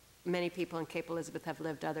that many people in Cape Elizabeth have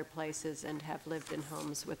lived other places and have lived in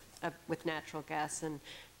homes with natural gas, and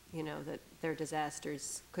you know that their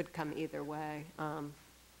disasters could come either way.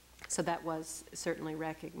 So that was certainly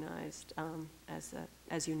recognized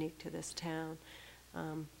as unique to this town.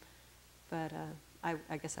 But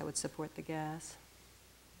I guess I would support the gas.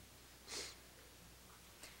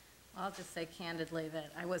 I'll just say candidly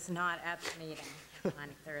that I was not at the meeting on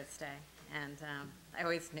Thursday, and I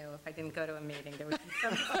always knew if I didn't go to a meeting, there would be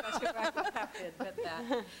some discussion about what happened with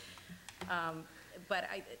that. But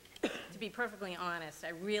to be perfectly honest, I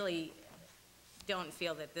really don't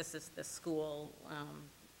feel that this is the school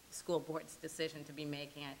board's decision to be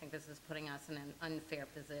making. I think this is putting us in an unfair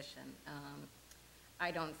position. I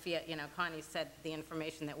don't feel, you know, Connie said the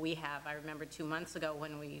information that we have. I remember 2 months ago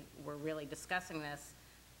when we were really discussing this,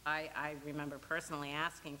 I remember personally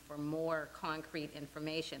asking for more concrete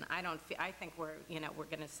information. I think we're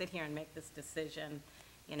going to sit here and make this decision,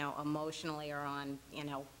 you know, emotionally or on, you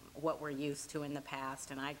know, what we're used to in the past.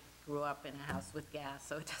 And I grew up in a house with gas,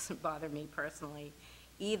 so it doesn't bother me personally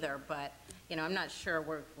either. But, you know, I'm not sure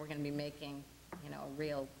we're going to be making, you know, a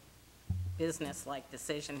real business-like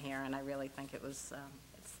decision here. And I really think it was,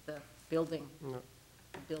 it's the building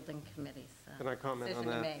committee's Can I comment on decision to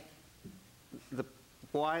that? make.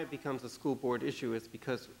 Why it becomes a school board issue is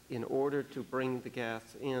because in order to bring the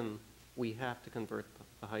gas in, we have to convert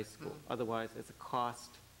the high school. Otherwise, it's a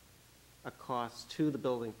cost to the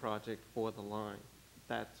building project for the line.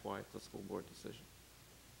 That's why it's a school board decision.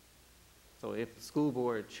 So if the school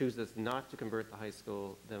board chooses not to convert the high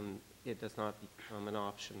school, then it does not become an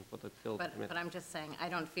option for the building committee. But I'm just saying, I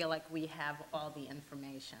don't feel like we have all the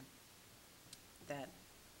information that,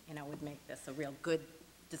 you know, would make this a real good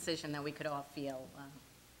decision that we could all feel, you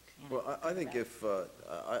know, Well, I think about. if,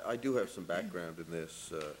 I do have some background in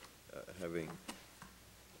this, having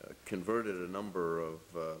converted a number of,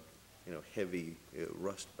 you know, heavy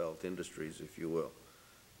Rust Belt industries, if you will.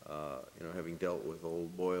 You know, having dealt with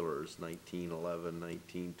old boilers, 1911,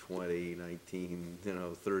 1920,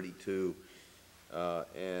 1932.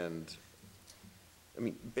 And, I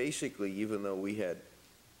mean, basically, even though we had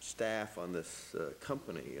staff on this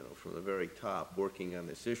company, you know, from the very top working on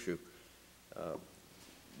this issue,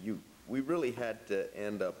 we really had to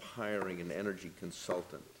end up hiring an energy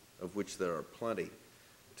consultant, of which there are plenty,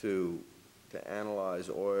 to analyze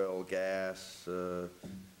oil, gas, you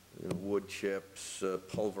know, wood chips,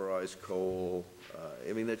 pulverized coal.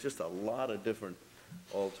 I mean, there's just a lot of different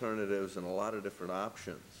alternatives and a lot of different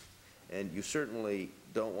options. And you certainly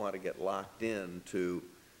don't want to get locked into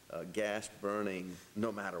gas burning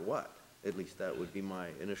no matter what. At least that would be my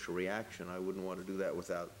initial reaction. I wouldn't want to do that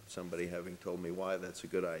without somebody having told me why that's a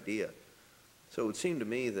good idea. So it would seem to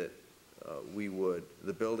me that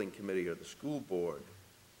the building committee or the school board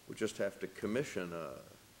would just have to commission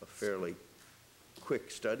a fairly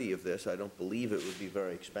quick study of this. I don't believe it would be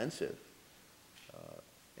very expensive.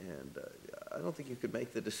 And I don't think you could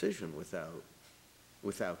make the decision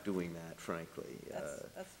without doing that, frankly.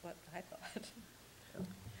 That's what I thought.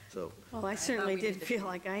 So, Well, I certainly did feel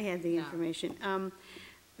like I had the information. I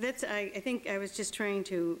think I was just trying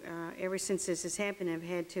to, ever since this has happened, I've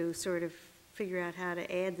had to sort of figure out how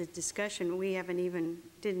to add the discussion. We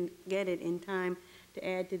didn't get it in time to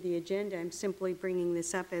add to the agenda. I'm simply bringing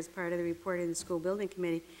this up as part of the report of the school building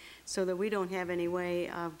committee so that we don't have any way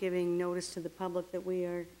of giving notice to the public that we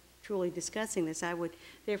are truly discussing this. I would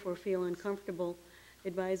therefore feel uncomfortable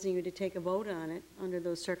advising you to take a vote on it under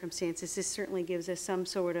those circumstances. This certainly gives us some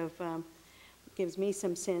sort of, gives me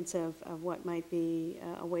some sense of what might be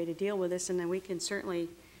a way to deal with this, and then we can certainly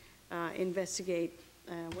investigate,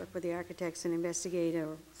 work with the architects and investigate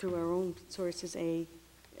through our own sources an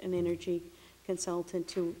energy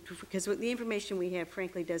consultant because the information we have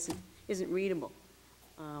frankly isn't readable,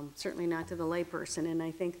 certainly not to the layperson. And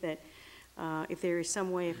I think that if there is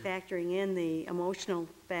some way of factoring in the emotional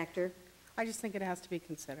factor. I just think it has to be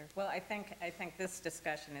considered. Well, I think this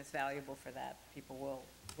discussion is valuable for that. People will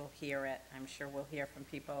hear it. I'm sure we'll hear from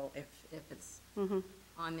people if it's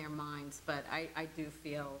on their minds. But I do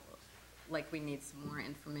feel like we need some more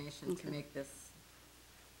information to make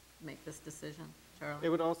this decision. Charlie? It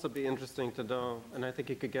would also be interesting to know, and I think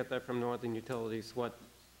you could get that from Northern Utilities, what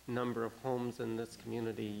number of homes in this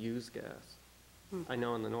community use gas. I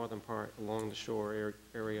know in the northern part, along the shore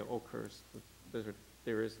area, Oakhurst,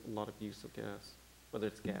 there is a lot of use of gas, whether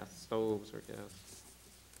it's gas stoves or gas.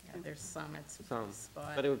 Yeah, there's some, it's a Some,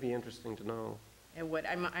 spot. but it would be interesting to know. It would,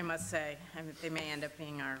 I must say, they may end up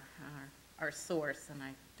being our source, and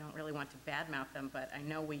I don't really want to badmouth them, but I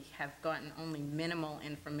know we have gotten only minimal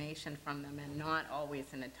information from them and not always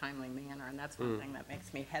in a timely manner, and that's one thing that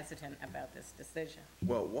makes me hesitant about this decision.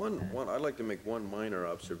 Well, I'd like to make one minor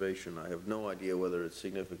observation. I have no idea whether it's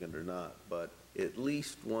significant or not, but at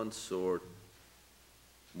least once or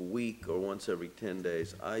a week or once every 10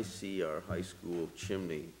 days, I see our high school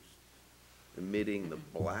chimney emitting the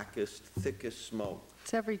blackest, thickest smoke.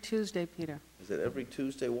 It's every Tuesday, Peter, Is it every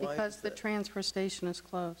Tuesday? Why because is the that? transfer station is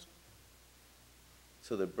closed.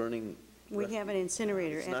 So they're burning. We have an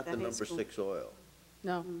incinerator It's at not the the high number school. 6 oil.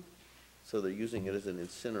 No, So they're using it as an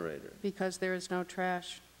incinerator. because there is no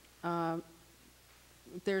trash.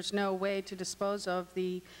 There's no way to dispose of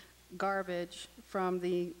the garbage from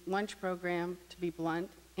the lunch program, to be blunt,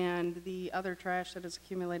 and the other trash that is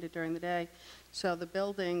accumulated during the day. So the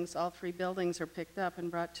buildings, all 3 buildings are picked up and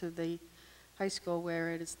brought to the high school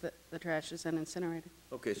where it is the trash is then incinerated.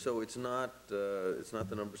 Okay, so it's not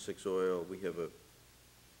the number 6 oil. We have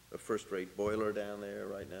a first-rate boiler down there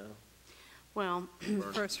right now. Well,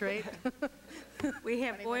 First rate? we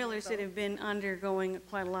have boilers that have been undergoing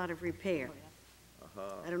quite a lot of repair.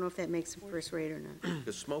 I don't know if that makes them first rate or not.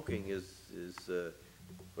 Because smoking is,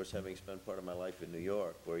 of course, having spent part of my life in New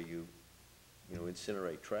York, where you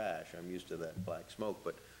incinerate trash, I'm used to that black smoke,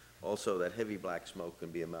 but also that heavy black smoke can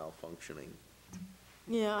be a malfunctioning.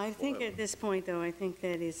 Yeah, I think at this point, though, I think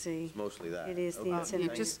that is It's mostly that. it is the Okay. You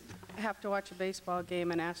incinerator. just have to watch a baseball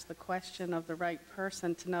game and ask the question of the right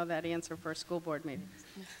person to know that answer for a school board meeting.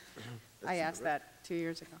 I asked that 2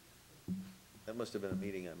 years ago. That must have been a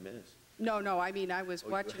meeting I missed. No, I mean, I was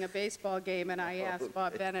watching a baseball game, and I asked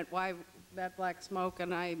Bob Bennett why that black smoke,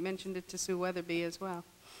 and I mentioned it to Sue Weatherby as well.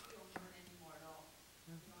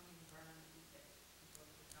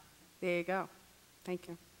 There you go. Thank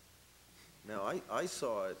you. Now, I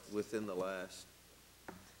saw it within the last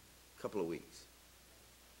couple of weeks.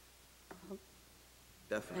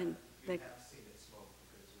 Definitely. And the- We have seen it smoke,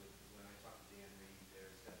 because when I talked to Dan Reed,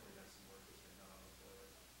 there's definitely been some work that's been done on the boiler.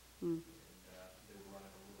 And they were running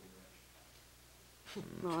a little rich.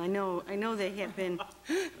 Well, I know they have been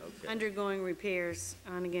undergoing repairs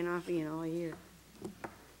on again, off again all year.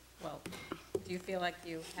 Well, do you feel like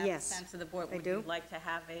you have a Yes, sense of the board? I Would you do. like to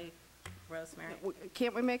have a, Rosemary?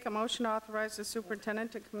 Can't we make a motion to authorize the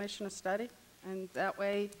superintendent to commission a study? And that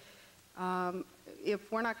way,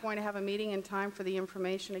 if we're not going to have a meeting in time for the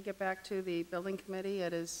information to get back to the building committee,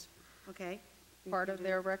 it is Okay? part of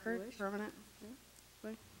their record, Wish. permanent?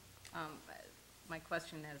 My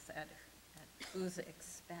question is, at whose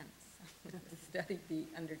expense would the study be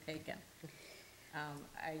undertaken?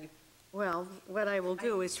 Well, what I will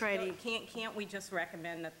do is try to, Can't we just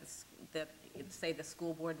recommend that, say, the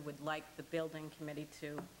school board would like the building committee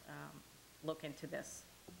to look into this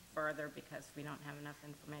further, because we don't have enough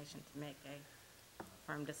information to make a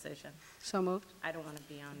firm decision? So moved? I don't want to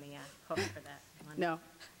be on the hook for that one. No.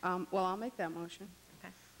 Well, I'll make that motion.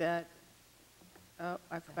 Okay. That, oh,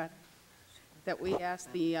 I forgot, that we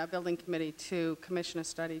ask the building committee to commission a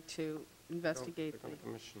study to investigate They're the, gonna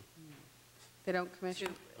commission. they don't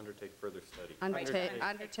commission? Undertake further study.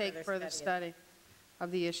 Undertake further study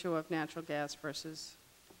of the issue of natural gas versus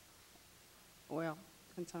oil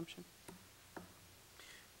consumption.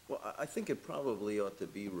 Well, I think it probably ought to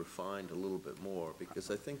be refined a little bit more,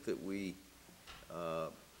 because I think that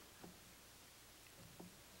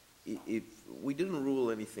if we didn't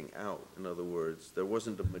rule anything out, in other words, there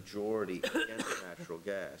wasn't a majority against natural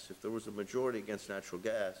gas. If there was a majority against natural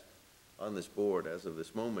gas on this board as of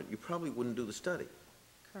this moment, you probably wouldn't do the study.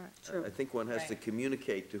 Correct. I think one has to Right.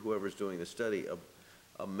 communicate to whoever's doing the study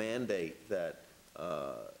a mandate that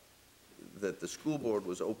the school board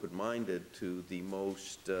was open-minded to the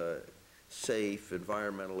most safe,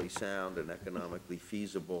 environmentally sound, and economically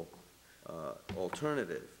feasible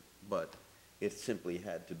alternative, but it simply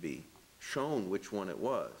had to be shown which one it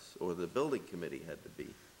was, or the building committee had to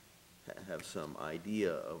have some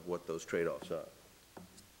idea of what those trade-offs are.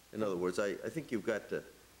 In other words, I think you've got to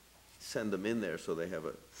send them in there so they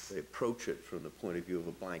approach it from the point of view of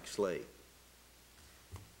a blank slate.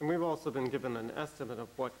 And we've also been given an estimate of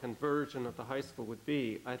what conversion of the high school would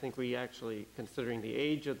be. I think we actually, considering the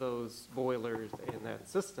age of those boilers and that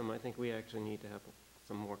system, I think we actually need to have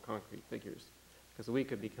some more concrete figures, because we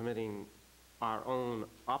could be committing our own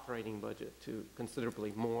operating budget to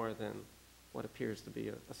considerably more than what appears to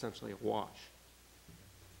be essentially a wash.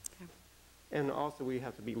 Okay. And also, we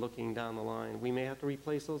have to be looking down the line. We may have to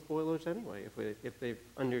replace those boilers anyway if they've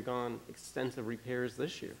undergone extensive repairs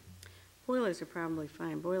this year. Boilers are probably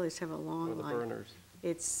fine. Boilers have a Or long the life. burners.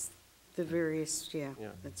 It's the various, yeah, Yeah.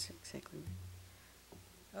 that's exactly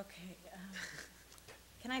right. Okay,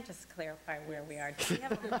 can I just clarify where we are? Do we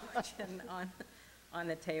have a motion on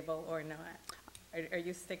the table or not? Are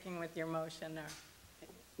you sticking with your motion, or?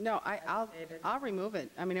 No, As stated. I'll remove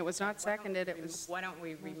it. I mean, it was not seconded, it was, Why don't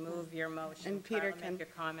we remove your motion? And Peter Carla, can- make your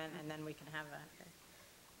comment, and then we can have a,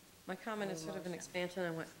 My comment is sort of an Motion. expansion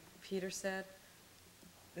on what Peter said,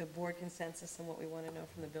 the board consensus and what we want to know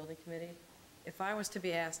from the building committee. If I was to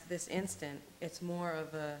be asked this instant, it's more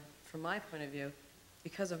of a, from my point of view,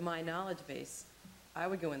 because of my knowledge base, I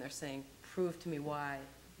would go in there saying, prove to me why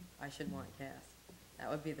I should want gas. That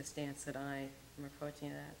would be the stance that I am approaching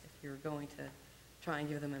it at, if you're going to try and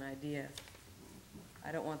give them an idea.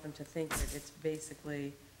 I don't want them to think that it's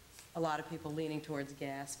basically a lot of people leaning towards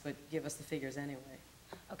gas, but give us the figures anyway.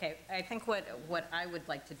 okay, I think what I would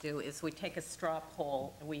like to do is we take a straw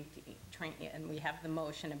poll, and we have the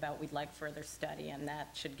motion about we'd like further study, and that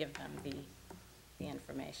should give them the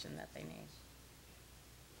information that they need.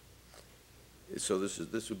 So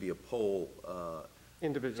this would be a poll.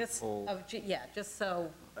 Individual Just, poll. yeah, just so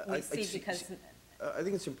I we see, because, I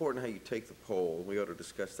think it's important how you take the poll, and we ought to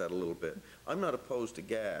discuss that a little bit. I'm not opposed to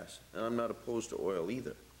gas, and I'm not opposed to oil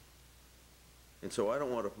either. And so I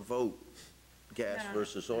don't want to vote gas No,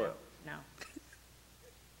 versus oil. No.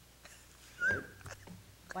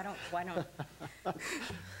 Why don't,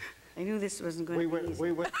 I knew this wasn't going We to be went, easy.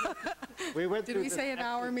 we went did through we this say an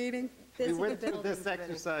hour meeting? We went through this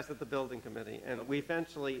exercise at the building committee, and we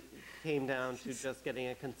eventually came down to just getting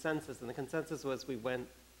a consensus, and the consensus was we went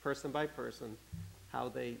person by person, how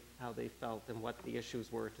they felt and what the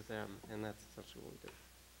issues were to them, and that's essentially what we did.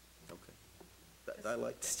 Okay. I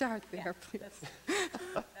like that. Start there, please.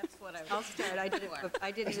 that's what I was. I'll start. I did it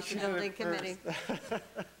with the building committee.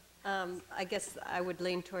 I guess I would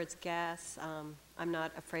lean towards gas. I'm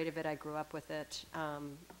not afraid of it. I grew up with it,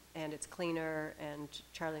 and it's cleaner, and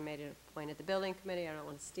Charlie made it a point at the building committee. I don't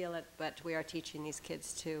want to steal it, but we are teaching these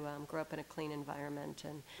kids to grow up in a clean environment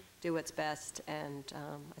and do what's best, and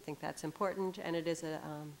I think that's important, and it is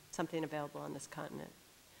something available on this continent.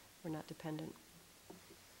 We're not dependent.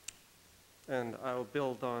 And I'll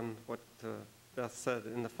build on what Beth said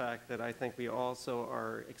in the fact that I think we also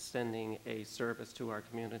are extending a service to our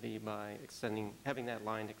community by having that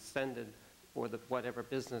line extended for whatever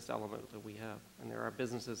business element that we have. And there are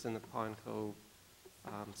businesses in the Pond Cove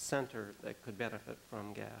Center that could benefit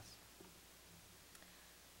from gas.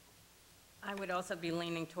 I would also be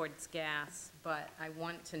leaning towards gas, but I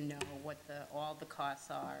want to know what all the costs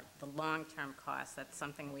are, the long-term costs. That's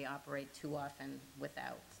something we operate too often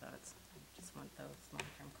without, so I just want those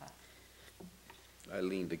long-term costs. I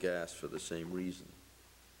lean to gas for the same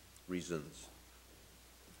reasons.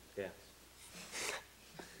 Yes.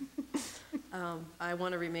 I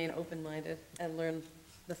want to remain open-minded and learn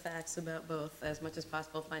the facts about both as much as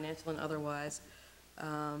possible, financial and otherwise.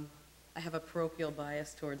 I have a parochial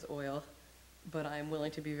bias towards oil, but I'm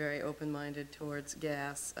willing to be very open-minded towards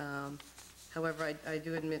gas. However, I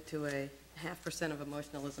do admit to a 0.5% of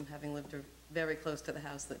emotionalism, having lived very close to the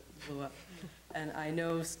house that blew up. And I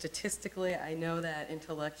know statistically, I know that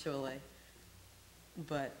intellectually,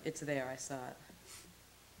 but it's there, I saw it.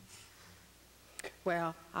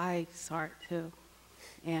 Well, I saw it too.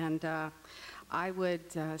 And I would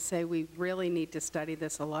say we really need to study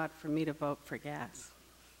this a lot for me to vote for gas.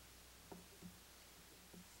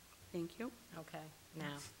 Thank you. Okay,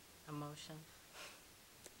 now, a motion.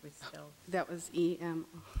 We still, That was EM.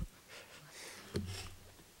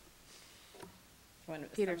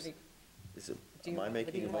 Peters. somebody, Is it, do you, am I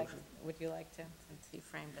making a motion? Would you like to, since he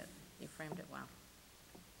framed it well?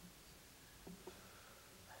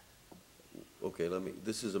 Okay,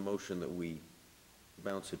 this is a motion that we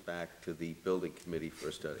bounce it back to the building committee for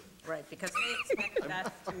a study. Right, because we expected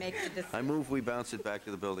us to make the decision. I move we bounce it back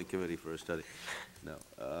to the building committee for a study. No,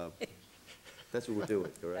 that's what we're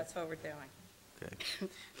doing, correct? That's what we're doing. Okay.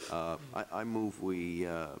 I move we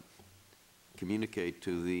communicate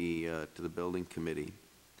to the building committee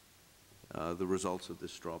the results of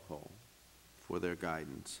this straw poll for their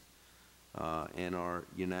guidance, and our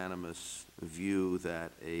unanimous view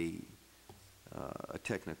that a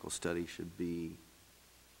technical study should be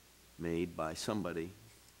made by somebody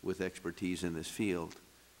with expertise in this field,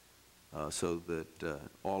 so that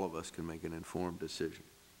all of us can make an informed decision.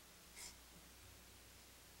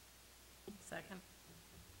 Second.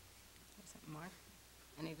 Is it Mark?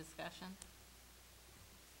 Any discussion?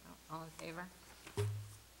 No? All in favor?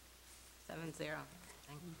 7-0.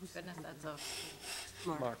 Thank goodness that's a,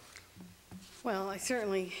 Mark. Well, I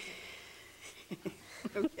certainly,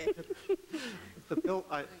 okay.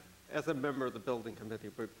 As a member of the building committee,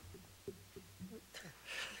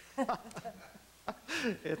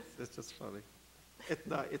 it's just funny.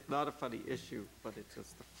 It's not a funny issue, but it's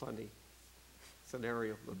just a funny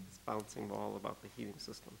scenario with this bouncing ball about the heating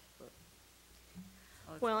system. But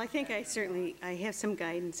Well, I think I have some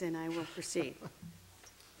guidance, and I will proceed.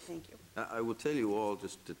 Thank you. I will tell you all,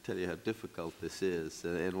 just to tell you how difficult this is,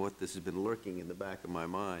 and what this has been lurking in the back of my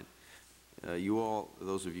mind. You all,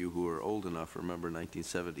 those of you who are old enough, remember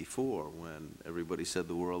 1974, when everybody said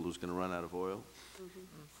the world was going to run out of oil?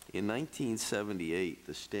 In 1978,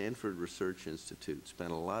 the Stanford Research Institute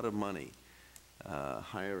spent a lot of money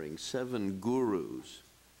hiring 7 gurus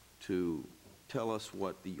to tell us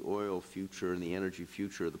what the oil future and the energy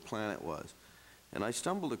future of the planet was. And I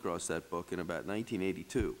stumbled across that book in about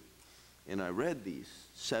 1982, and I read these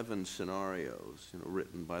 7 scenarios,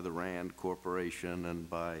 written by the Rand Corporation and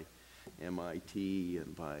by MIT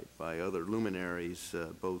and by other luminaries,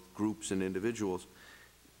 both groups and individuals.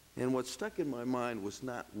 And what stuck in my mind was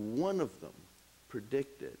not one of them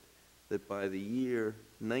predicted that by the year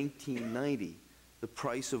 1990, the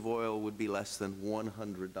price of oil would be less than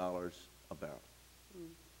 $100 a barrel.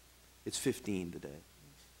 It's 15 today.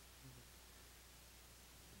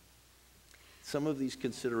 Some of these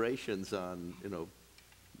considerations on,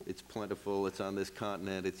 it's plentiful, it's on this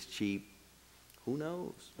continent, it's cheap, who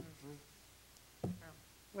knows?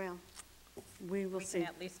 Well, we will we see. can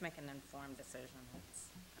at least make an informed decision. That's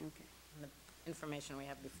Okay. the information we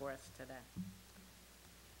have before us today.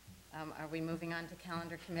 Are we moving on to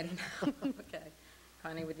calendar committee now? Okay.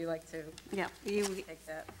 Connie, would you like to Yeah, take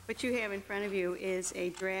that? what you have in front of you is a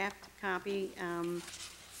draft copy.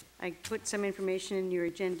 I put some information in your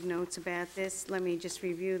agenda notes about this. Let me just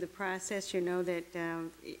review the process. You know that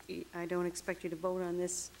I don't expect you to vote on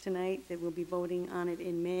this tonight, that we'll be voting on it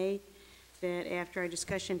in May, that after our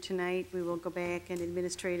discussion tonight, we will go back and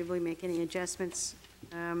administratively make any adjustments.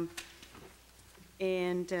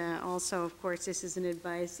 And also, of course, this is an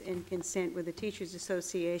advice and consent with the Teachers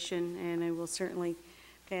Association, and I will certainly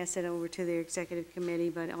pass it over to their executive committee,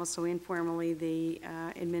 but also informally, the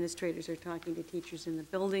administrators are talking to teachers in the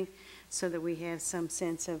building so that we have some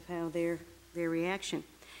sense of how their reaction.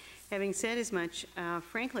 Having said as much,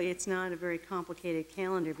 frankly, it's not a very complicated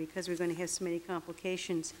calendar because we're going to have so many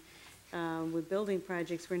complications with building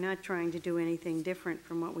projects. We're not trying to do anything different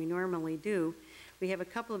from what we normally do. We have a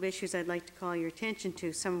couple of issues I'd like to call your attention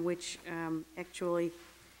to, some of which actually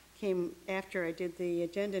came after I did the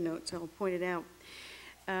agenda notes, so I'll point it out.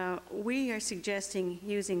 We are suggesting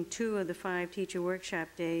using 2 of the 5 teacher workshop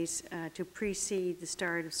days to precede the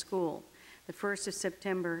start of school, the 1st of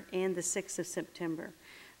September and the 6th of September.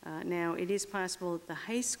 Now, it is possible that the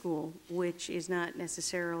high school, which is not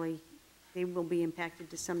necessarily, they will be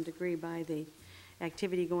impacted to some degree by the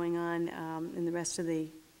activity going on in the rest of the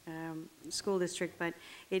school district, but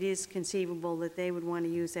it is conceivable that they would want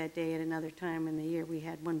to use that day at another time in the year. We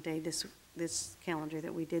had one day this calendar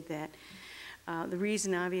that we did that. The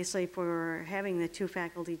reason, obviously, for having the 2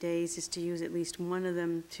 faculty days is to use at least one of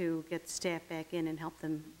them to get the staff back in and help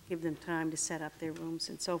them, give them time to set up their rooms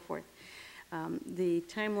and so forth. The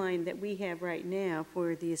timeline that we have right now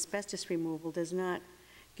for the asbestos removal does not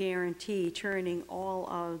guarantee turning all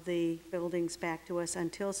of the buildings back to us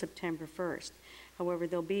until September 1st. However,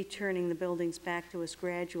 they'll be turning the buildings back to us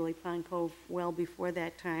gradually, Pond Cove well before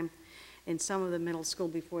that time, and some of the middle school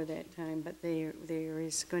before that time, but there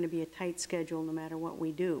is going to be a tight schedule no matter what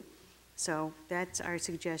we do. So that's our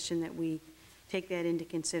suggestion, that we take that into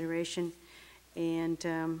consideration, and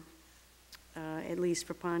at least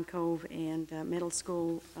for Pond Cove and middle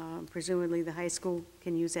school, presumably the high school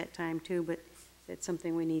can use that time too, but that's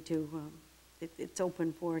something we need to, it's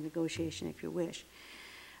open for negotiation if you wish.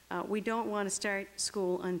 We don't want to start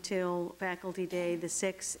school until Faculty Day, the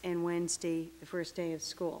 6th, and Wednesday, the first day of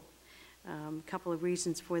school. A couple of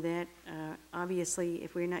reasons for that. Obviously,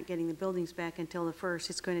 if we're not getting the buildings back until the 1st,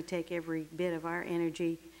 it's going to take every bit of our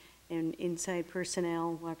energy and inside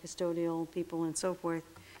personnel, our custodial people and so forth,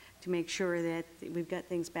 to make sure that we've got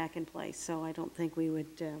things back in place. So I don't think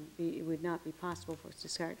it would not be possible for us to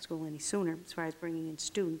start school any sooner as far as bringing in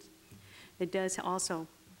students. It does also,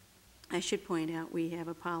 I should point out, we have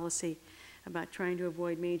a policy about trying to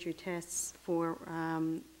avoid major tests for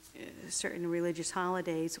certain religious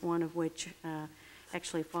holidays, one of which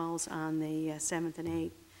actually falls on the 7th and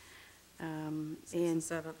 8th. 6th and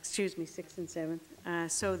 7th. Excuse me, 6th and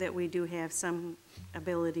 7th, so that we do have some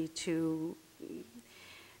ability to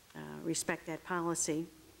respect that policy.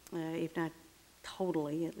 If not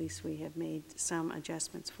totally, at least we have made some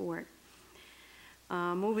adjustments for it.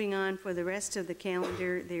 Moving on, for the rest of the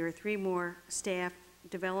calendar, there are 3 more staff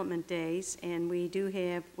development days, and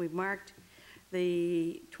we've marked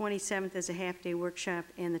the 27th as a half-day workshop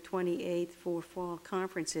and the 28th for fall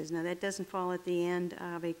conferences. Now, that doesn't fall at the end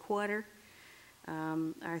of a quarter.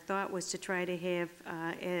 Our thought was to try to have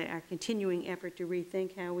our continuing effort to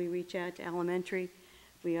rethink how we reach out to elementary.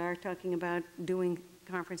 We are talking about doing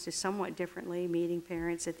conferences somewhat differently, meeting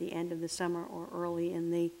parents at the end of the summer or early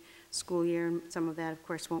in the school year, and some of that, of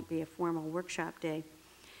course, won't be a formal workshop day.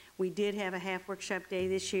 We did have a half workshop day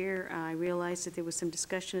this year. I realized that there was some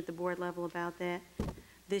discussion at the board level about that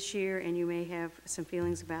this year, and you may have some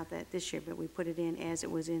feelings about that this year, but we put it in as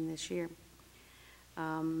it was in this year.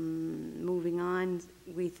 Moving on,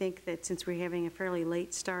 we think that since we're having a fairly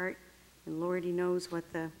late start, and Lordy knows what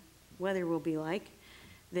the weather will be like,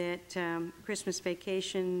 that Christmas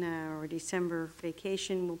vacation or December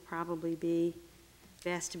vacation will probably be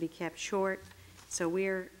best to be kept short. So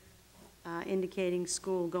we're indicating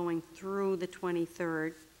school going through the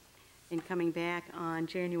 23rd and coming back on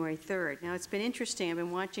January 3rd. Now, it's been interesting. I've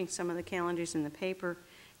been watching some of the calendars in the paper,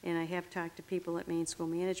 and I have talked to people at Maine School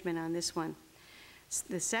Management on this one.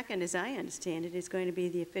 The second, as I understand it, is going to be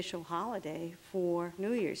the official holiday for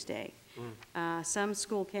New Year's Day. Some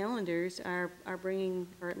school calendars are bringing,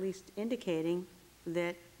 or at least indicating,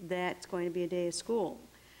 that that's going to be a day of school.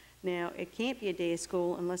 Now, it can't be a day of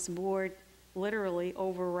school unless the board literally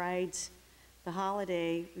overrides the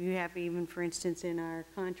holiday. You have even, for instance, in our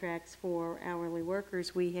contracts for hourly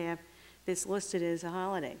workers, we have this listed as a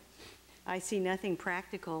holiday. I see nothing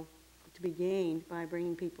practical to be gained by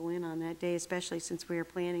bringing people in on that day, especially since we are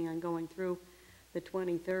planning on going through the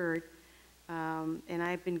 23rd. And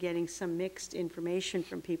I've been getting some mixed information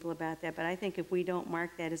from people about that, but I think if we don't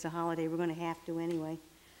mark that as a holiday, we're going to have to anyway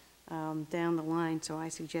down the line, so I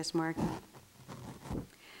suggest marking it.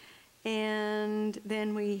 And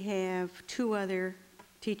then we have 2 other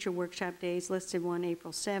teacher workshop days listed, one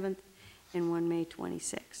April 7th and one May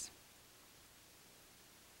 26th.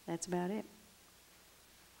 That's about it.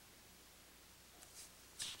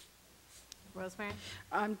 Rosemary?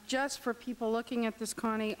 Just for people looking at this,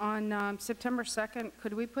 Connie, on September 2nd,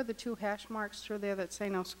 could we put the 2 hash marks through there that say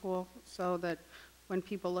no school, so that when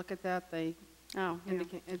people look at that, they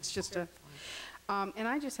indicate, it's just a... and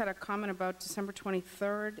I just had a comment about December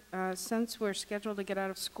 23rd. Since we're scheduled to get out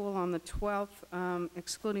of school on the 12th,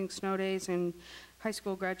 excluding snow days and high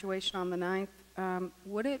school graduation on the 9th,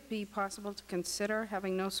 would it be possible to consider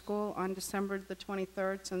having no school on December the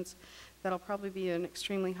 23rd, since that'll probably be an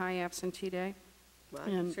extremely high absentee day? Well,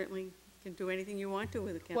 you certainly can do anything you want to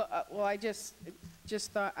with a calendar. Well, I just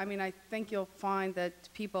thought, I mean, I think you'll find that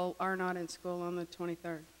people are not in school on the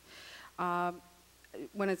 23rd.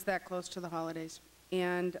 When it's that close to the holidays,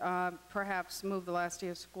 and perhaps move the last day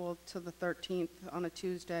of school to the 13th on a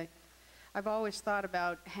Tuesday. I've always thought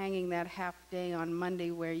about hanging that half day on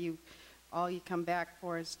Monday, where all you come back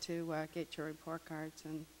for is to get your report cards.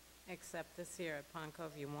 And Except this year at Pond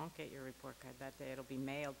Cove, you won't get your report card that day. It'll be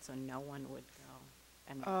mailed, so no one would go.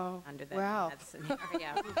 And under that scenario.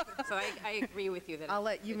 So I agree with you that I'll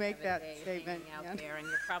let you it's make good to have a that day statement, hanging yeah. out there, and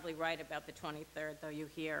you're probably right about the 23rd, though you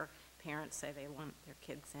hear parents say they want their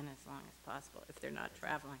kids in as long as possible if they're not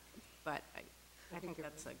traveling. But I think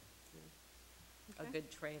that's a good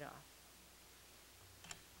trade-off.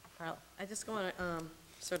 Carla? I just want to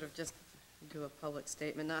sort of just do a public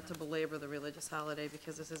statement, not to belabor the religious holiday,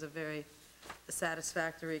 because this is a very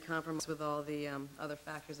satisfactory compromise with all the other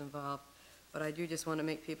factors involved. But I do just want to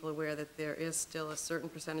make people aware that there is still a certain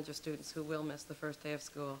percentage of students who will miss the first day of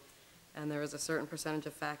school, and there is a certain percentage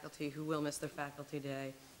of faculty who will miss their faculty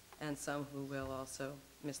day, and some who will also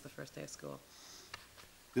miss the first day of school.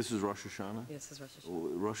 This is Rosh Hashanah? Yes, this is Rosh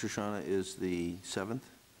Hashanah. Rosh Hashanah is the 7th?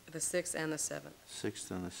 The 6th and the 7th.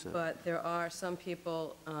 6th and the 7th. But there are some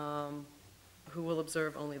people who will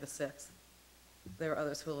observe only the 6th. There are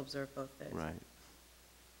others who will observe both days. Right.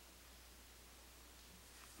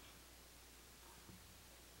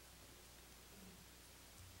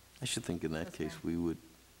 I should think in that case we would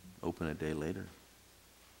open a day later.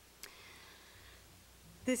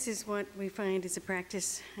 This is what we find is a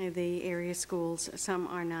practice in the area schools. Some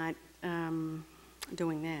are not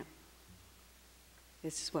doing that.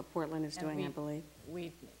 This is what Portland is And doing, I believe.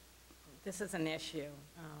 This is an issue,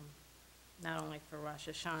 not only for Rosh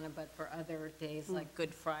Hashanah, but for other days like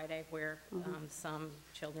Good Friday, where some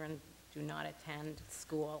children do not attend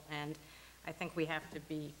school. And I think we have to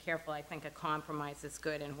be careful. I think a compromise is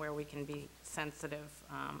good, and where we can be sensitive,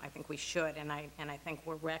 I think we should. And I think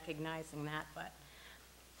we're recognizing that, but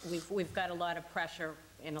we've got a lot of pressure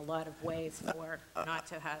in a lot of ways for not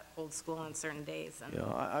to hold school on certain days. And Yeah,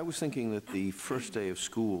 I was thinking that the first day of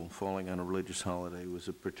school falling on a religious holiday was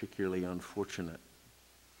a particularly unfortunate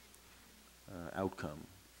outcome.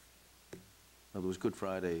 In other words, Good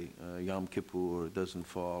Friday, Yom Kippur don't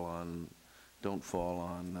fall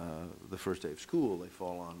on the first day of school, they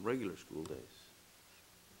fall on regular school days.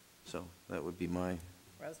 So that would be my...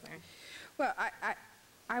 Rosemary? Well,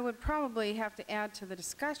 I would probably have to add to the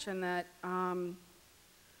discussion that,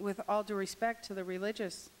 with all due respect to the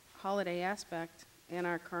religious holiday aspect in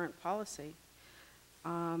our current policy,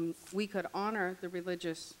 we could honor the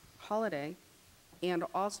religious holiday and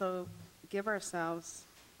also give ourselves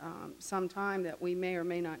some time that we may or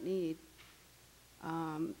may not need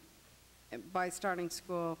by starting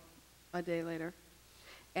school a day later.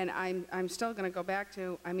 And I'm still going to go back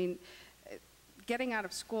to, I mean, getting out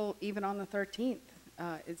of school even on the 13th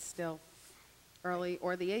is still early,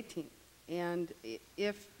 or the 18th. And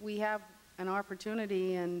if we have an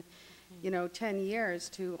opportunity in, 10 years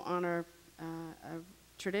to honor a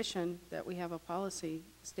tradition, that we have a policy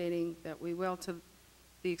stating that we will, to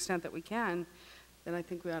the extent that we can, then I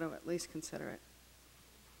think we ought to at least consider it.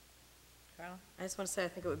 Carla? I just want to say I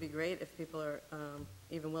think it would be great if people are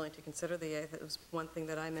even willing to consider the 8th. It was one thing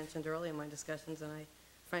that I mentioned early in my discussions, and I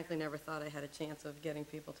frankly never thought I had a chance of getting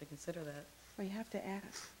people to consider that. Well, you have to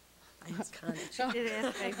ask. I asked Connie. She did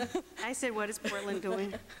ask. I said, what is Portland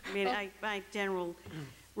doing? I mean, my general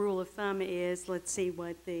rule of thumb is, let's see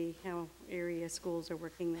how area schools are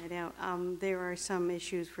working that out. There are some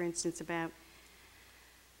issues, for instance, about,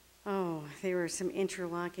 there are some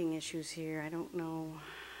interlocking issues here. I don't know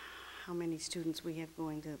how many students we have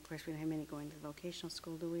going to, of course, we don't have many going to vocational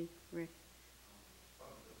school, do we, Rick?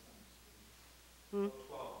 12.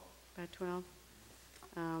 About 12?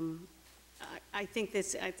 I think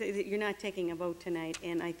you're not taking a vote tonight,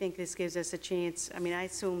 and I think this gives us a chance. I mean, I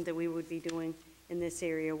assumed that we would be doing in this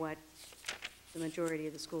area what the majority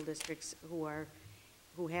of the school districts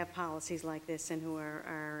who have policies like this and who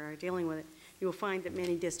are dealing with it. You will find that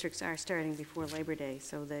many districts are starting before Labor Day,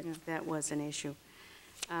 so that was an issue.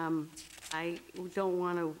 I don't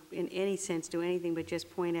want to, in any sense, do anything but just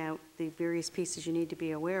point out the various pieces you need to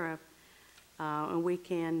be aware of, and we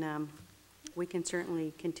can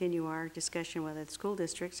certainly continue our discussion with the school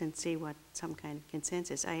districts and see what some kind of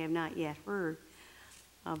consensus. I have not yet heard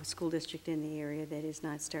of a school district in the area that is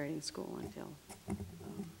not starting school until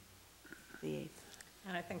the 8th.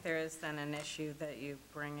 And I think there is then an issue that you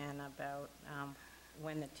bring in about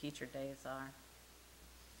when the teacher days are.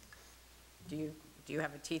 Do you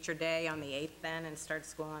have a teacher day on the 8th then and start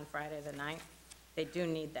school on Friday the 9th? They do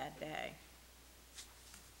need that day.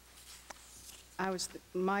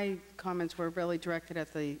 My comments were really directed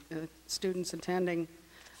at the students attending,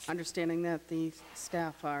 understanding that the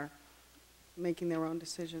staff are making their own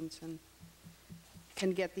decisions and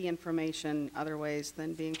can get the information other ways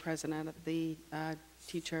than being present at the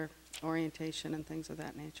teacher orientation and things of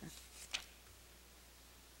that nature.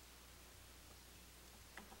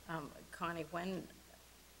 Connie, when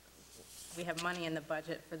we have money in the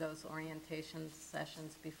budget for those orientation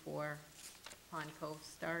sessions before Pond Cove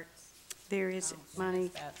starts? There is money.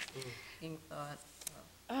 Is that being thought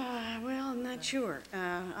of? Well, I'm not sure.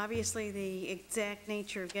 Obviously, the exact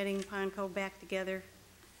nature of getting Pond Cove back together,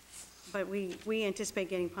 but we anticipate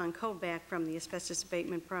getting Pond Cove back from the asbestos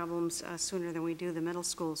abatement problems sooner than we do the middle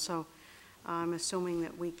school. So I'm assuming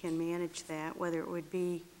that we can manage that, whether it would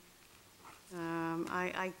be,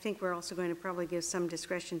 I think we're also going to probably give some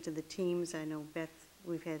discretion to the teams. I know, Beth,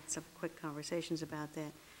 we've had some quick conversations about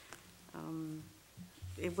that.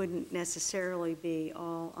 It wouldn't necessarily be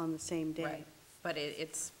all on the same day. Right, but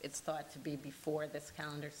it's thought to be before this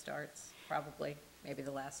calendar starts, probably, maybe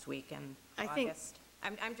the last week in August.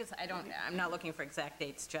 I'm not looking for exact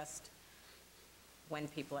dates, just when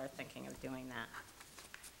people are thinking of doing that,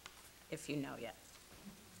 if you know yet.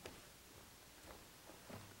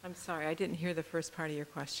 I'm sorry, I didn't hear the first part of your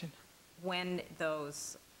question. When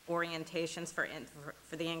those orientations for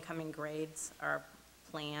the incoming grades are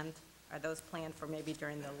planned, are those planned for maybe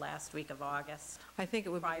during the last week of August? I think it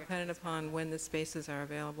would be Prior to dependent this upon when the spaces are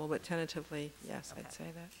available, but tentatively, yes, Okay. I'd say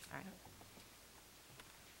that. All right.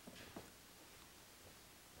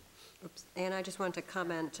 Oops. And I just wanted to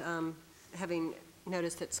comment, having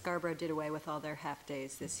noticed that Scarborough did away with all their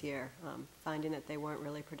half-days this year, finding that they weren't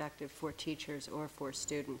really productive for teachers or for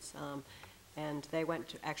students. And they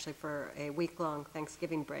went actually for a week-long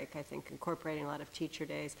Thanksgiving break, I think, incorporating a lot of teacher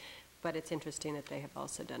days. But it's interesting that they have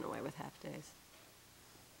also done away with half-days.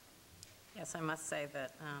 Yes, I must say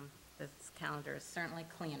that this calendar is certainly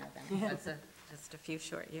cleaner than it was just a few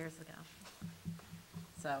short years ago.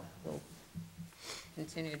 So we'll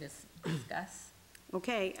continue to discuss.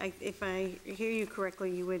 Okay, if I hear you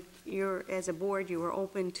correctly, you're, as a board, you were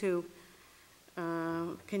open to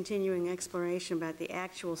continuing exploration about the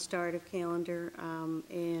actual start of calendar,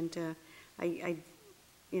 and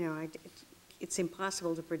it's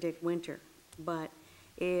impossible to predict winter, but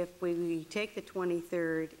if we take the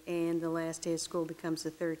 23rd and the last day of school becomes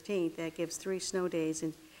the 13th, that gives 3 snow days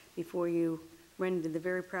and before you run into the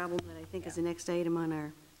very problem that I think is the next item on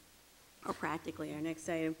our, or practically our next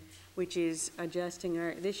item, which is adjusting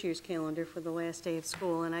this year's calendar for the last day of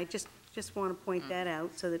school. And I just want to point that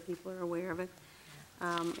out so that people are aware of it.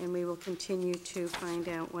 And we will continue to find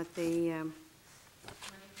out what the,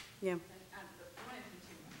 yeah.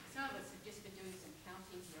 Some of us have just been doing some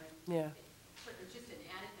counting here. Yeah. But there's just an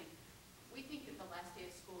added thing. We think that the last day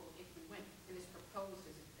of school, if we went for this proposed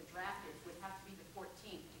as a draft is, would have to be the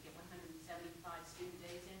 14th to get 175 student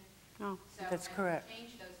days in. Oh, So That's as we correct.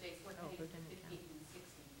 change those dates, we're paying the 15th and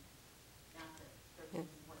 16th, not the 13th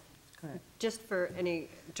and 14th. Correct. Just for any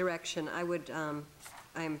direction, I would,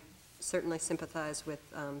 I'm certainly sympathize with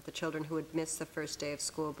the children who would miss the first day of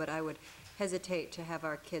school, but I would hesitate to have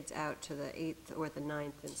our kids out to the 8th or the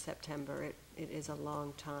 9th in September. It is a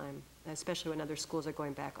long time, especially when other schools are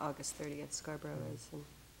going back August 30th, Scarborough is. And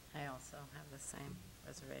I also have the same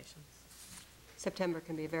reservations. September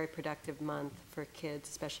can be a very productive month for kids,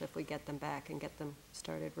 especially if we get them back and get them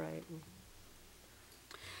started right.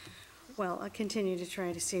 Well, I'll continue to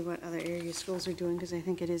try to see what other area schools are doing, because I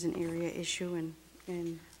think it is an area issue,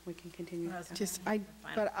 and we can continue.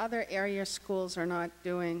 But other area schools are not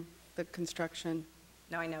doing the construction.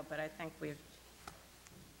 No, I know, but I think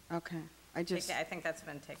Okay, I think that's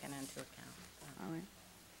been taken into account. all right.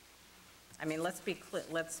 I mean, let's be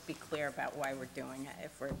clear about why we're doing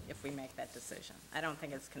it if we make that decision. I don't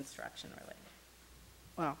think it's construction related.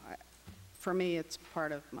 Well, for me, it's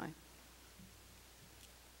part of my,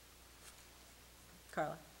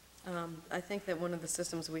 Carla? I think that one of the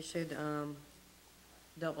systems we should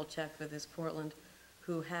double-check with is Portland,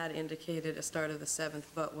 who had indicated a start of the 7th,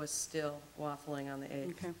 but was still waffling on the 8th.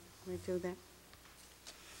 Okay, we do that.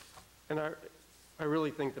 And I really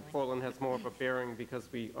think that Portland has more of a bearing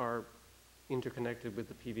because we are interconnected with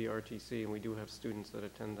the PVRTC, and we do have students that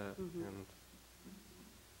attend that. And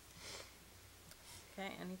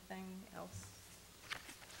Okay, anything else?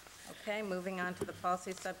 Okay, moving on to the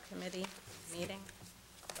policy subcommittee meeting.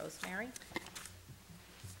 Rosemary?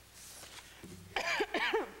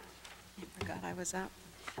 forgot I was out.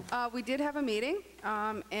 We did have a meeting,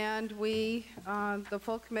 and the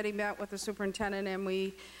full committee met with the superintendent, and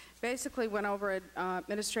we basically went over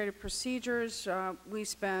administrative procedures. We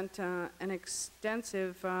spent an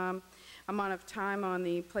extensive amount of time on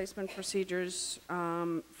the placement procedures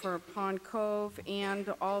for Pond Cove,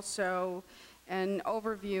 and also an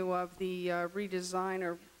overview of the redesign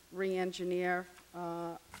or re-engineer,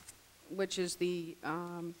 which is the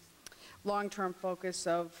long-term focus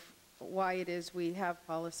of why it is we have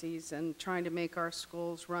policies and trying to make our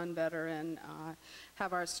schools run better and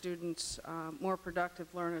have our students more productive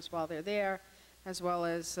learners while they're there, as well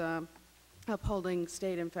as upholding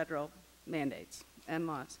state and federal mandates and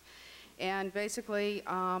laws. And basically,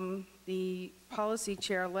 the policy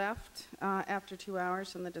chair left after 2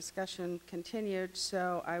 hours and the discussion continued,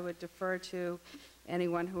 so I would defer to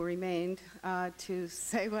anyone who remained to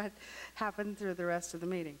say what happened through the rest of the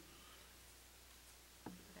meeting.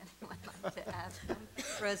 Anyone like to add?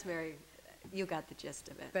 Rosemary, you got the gist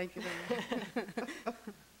of it. Thank you very much.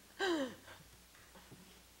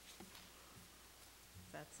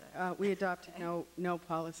 That's it. We adopted no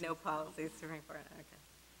policy. No policies to report, okay.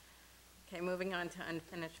 Okay, moving on to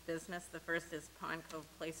unfinished business. The first is Pond Cove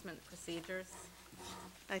placement procedures.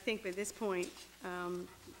 I think by this point,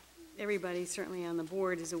 everybody certainly on the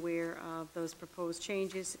board is aware of those proposed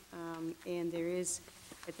changes, and there is,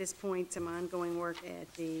 at this point, some ongoing work at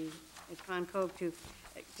Pond Cove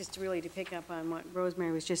just really to pick up on what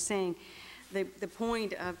Rosemary was just saying. The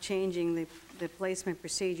point of changing the placement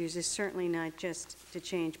procedures is certainly not just to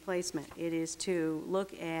change placement. It is to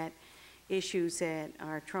look at issues that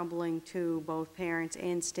are troubling to both parents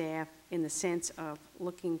and staff in the sense of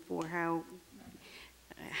looking for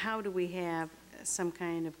how do we have some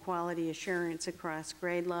kind of quality assurance across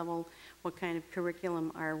grade level. What kind of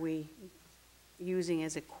curriculum are we using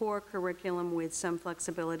as a core curriculum with some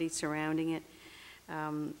flexibility surrounding it?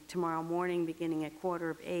 Tomorrow morning, beginning at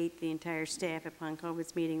 7:45, the entire staff at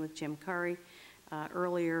Ponkova's meeting with Jim Curry.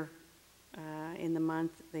 Earlier in the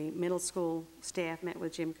month, the middle school staff met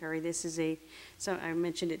with Jim Curry. This is so I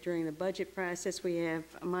mentioned it during the budget process. We have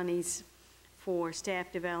monies for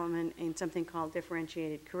staff development in something called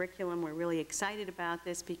differentiated curriculum. We're really excited about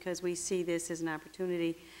this because we see this as an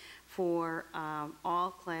opportunity for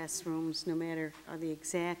all classrooms, no matter the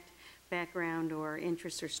exact background or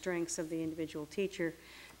interests or strengths of the individual teacher,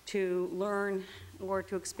 to learn or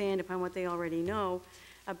to expand upon what they already know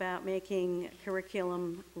about making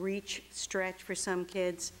curriculum reach, stretch for some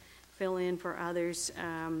kids, fill in for others.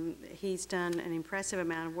 He's done an impressive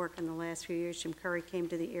amount of work in the last few years. Jim Curry came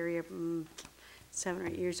to the area 7 or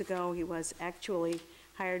 8 years ago. He was actually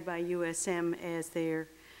hired by USM as their,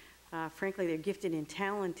 frankly, their gifted and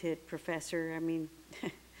talented professor. I mean,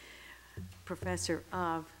 professor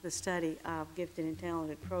of the study of gifted and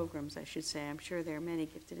talented programs, I should say. I'm sure there are many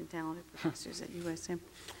gifted and talented professors at USM.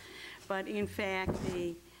 But in fact,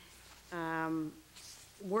 the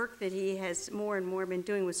work that he has more and more been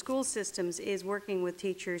doing with school systems is working with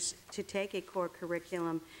teachers to take a core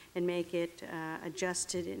curriculum and make it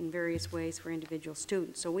adjusted in various ways for individual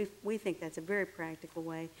students. So we think that's a very practical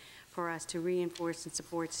way for us to reinforce and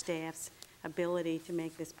support staff's ability to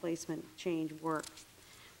make this placement change work.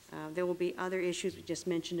 There will be other issues. We just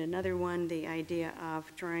mentioned another one, the idea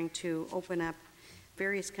of trying to open up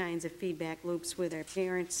various kinds of feedback loops with our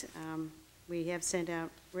parents. We have sent out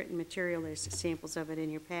written material. There's samples of it in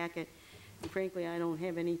your packet. And frankly, I don't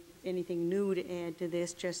have anything new to add to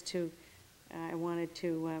this, just to, I wanted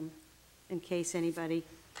to, in case anybody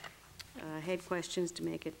had questions, to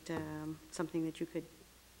make it something that you could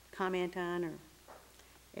comment on or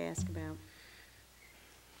ask about.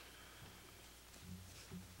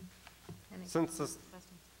 Since this,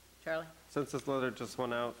 Charlie? since this letter just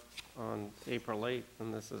went out on April 8th,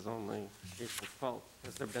 and this is only April 12th,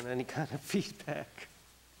 has there been any kind of feedback?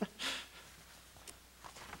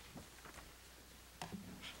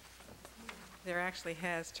 There actually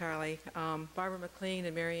has, Charlie. Barbara McLean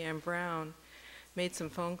and Mary Ann Brown made some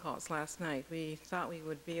phone calls last night. We thought we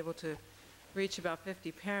would be able to reach about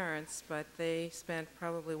 50 parents, but they spent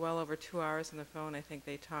probably well over 2 hours on the phone. I think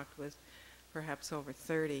they talked with perhaps over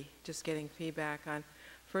 30, just getting feedback on,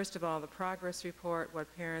 first of all, the progress report,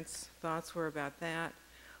 what parents' thoughts were about that,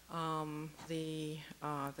 the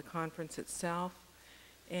conference itself,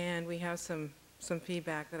 and we have some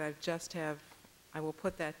feedback that I will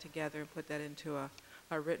put that together and put that into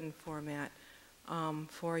a written format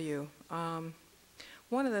for you.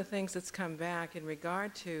 One of the things that's come back in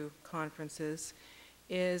regard to conferences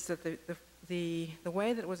is that the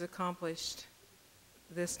way that it was accomplished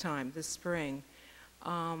this spring,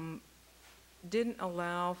 didn't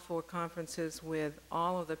allow for conferences with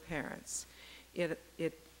all of the parents. It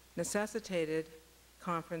necessitated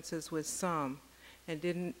conferences with some and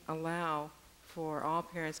didn't allow for all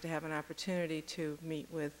parents to have an opportunity to meet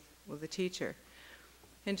with the teacher.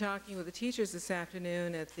 In talking with the teachers this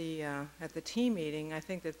afternoon at the team meeting, I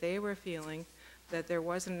think that they were feeling that there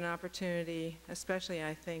wasn't an opportunity, especially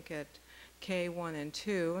I think at K1 and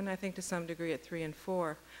 2, and I think to some degree at 3 and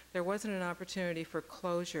 4, there wasn't an opportunity for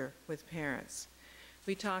closure with parents.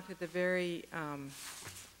 We talked at the very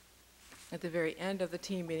end of the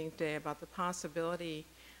team meeting today about the possibility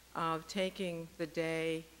of taking the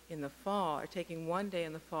day in the fall, or taking 1 day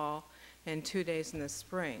in the fall and 2 days in the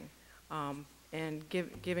spring, and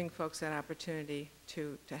giving folks that opportunity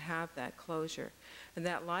to have that closure. And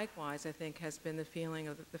that likewise, I think, has been the feeling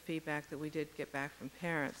of the feedback that we did get back from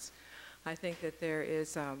parents. I think that there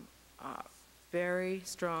is a very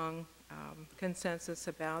strong consensus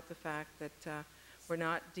about the fact that we're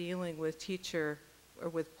not dealing with teacher or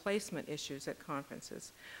with placement issues at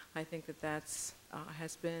conferences. I think that that's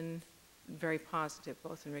has been very positive,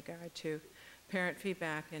 both in regard to parent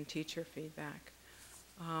feedback and teacher feedback.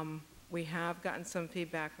 We have gotten some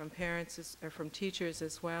feedback from parents or from teachers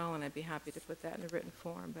as well, and I'd be happy to put that in a written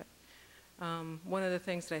form. But one of the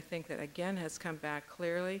things that I think that again has come back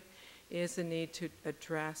clearly is the need to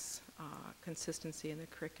address consistency in the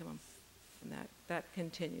curriculum, and that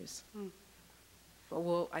continues.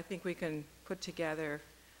 But I think we can put together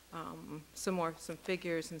some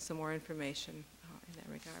figures and some more information in that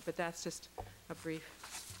regard. But that's just a brief.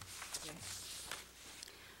 Yeah.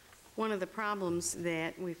 One of the problems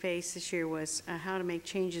that we faced this year was how to make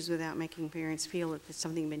changes without making parents feel that there's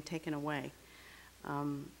something been taken away.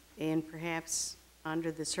 And perhaps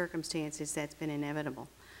under the circumstances, that's been inevitable.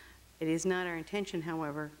 It is not our intention,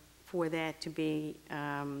 however, for that to be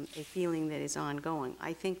a feeling that is ongoing.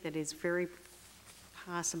 I think that it's very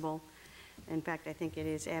possible, in fact, I think it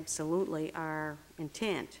is absolutely our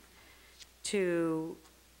intent to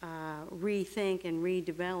rethink and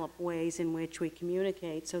redevelop ways in which we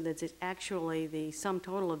communicate so that it's actually the sum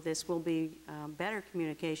total of this will be better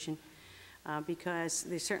communication because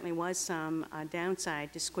there certainly was some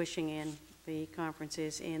downside to squishing in the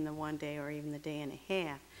conferences in the one day or even the day and a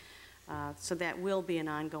half. So that will be an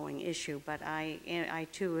ongoing issue, but I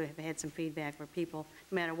too have had some feedback where people,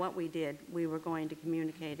 no matter what we did, we were going to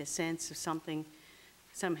communicate a sense of something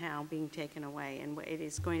somehow being taken away, and it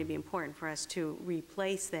is going to be important for us to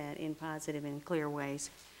replace that in positive and clear ways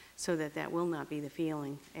so that that will not be the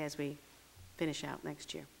feeling as we finish out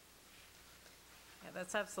next year. Yeah,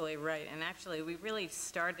 that's absolutely right. And actually, we really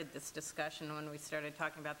started this discussion when we started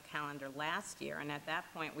talking about the calendar last year. And at that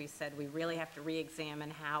point, we said we really have to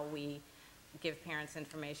re-examine how we give parents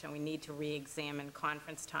information. We need to re-examine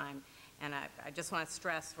conference time. And I just want to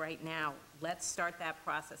stress right now, let's start that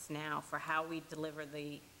process now for how we deliver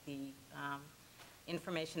the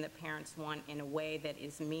information that parents want in a way that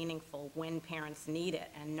is meaningful when parents need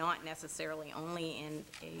it, and not necessarily only in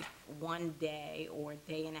a one day or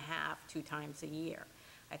day and a half, 2 times a year.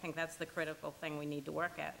 I think that's the critical thing we need to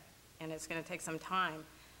work at, and it's going to take some time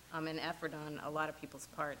and effort on a lot of people's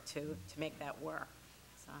part to make that work.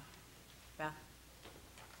 So, Beth?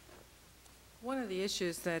 One of the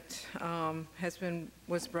issues that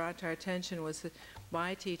was brought to our attention was that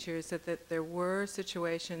by teachers that there were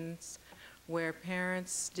situations where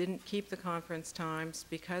parents didn't keep the conference times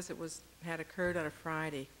because it had occurred on a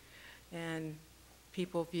Friday, and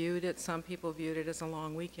some people viewed it as a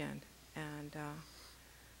long weekend, and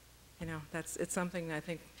it's something that I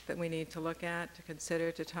think that we need to look at, to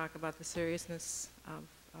consider, to talk about the seriousness of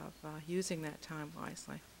using that time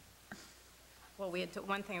wisely. Well,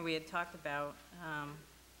 one thing we had talked about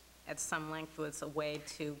at some length was a way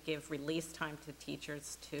to give release time to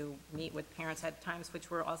teachers to meet with parents at times which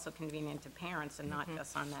were also convenient to parents and not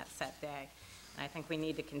just on that set day. And I think we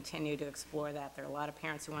need to continue to explore that. There are a lot of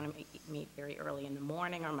parents who want to meet very early in the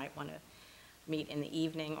morning, or might want to meet in the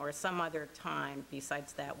evening or some other time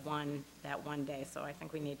besides that one day. So I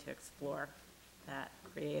think we need to explore that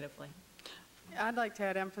creatively. I'd like to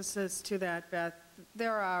add emphasis to that, Beth.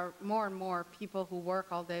 There are more and more people who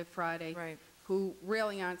work all day Friday Right. who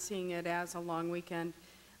really aren't seeing it as a long weekend.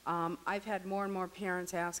 I've had more and more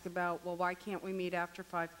parents ask about, well, why can't we meet after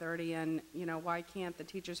 5:30, and why can't the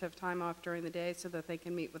teachers have time off during the day so that they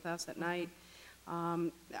can meet with us at night?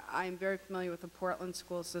 I'm very familiar with the Portland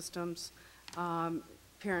school systems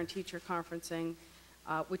parent-teacher conferencing,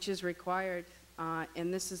 which is required,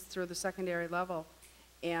 and this is through the secondary level.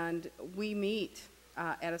 And we meet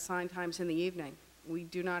at assigned times in the evening. We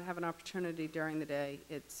do not have an opportunity during the day.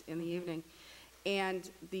 It's in the evening. And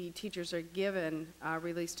the teachers are given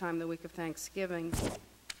release time the week of Thanksgiving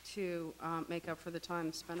to make up for the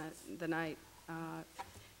time spent at the night.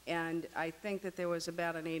 And I think that there was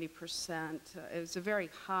about an 80%. It was a very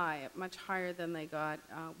high, much higher than they got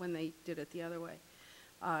when they did it the other way,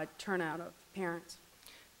 turnout of parents.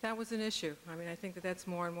 That was an issue. I mean, I think that that's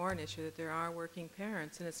more and more an issue, that there are working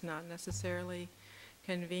parents, and it's not necessarily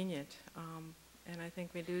convenient. And I think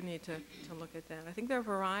we do need to look at that. I think there are a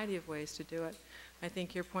variety of ways to do it. I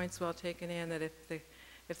think your point's well taken, Ann, that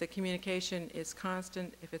if the communication is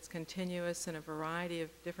constant, if it's continuous in a variety of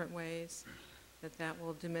different ways, that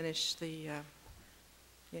will diminish the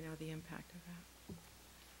the impact of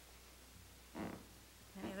that.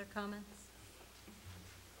 Any other comments?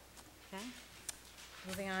 Okay.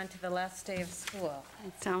 Moving on to the last day of school.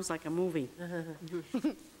 It sounds like a movie.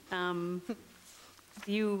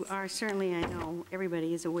 You are certainly, I know,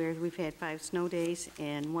 everybody is aware, we've had 5 snow days,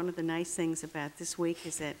 and one of the nice things about this week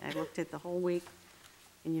is that I looked at the whole week,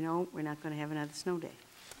 and we're not going to have another snow day.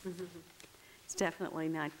 It's definitely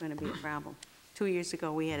not going to be a problem. 2 years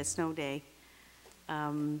ago, we had a snow day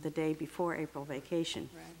the day before April vacation.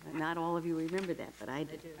 Right. Not all of you remember that, but I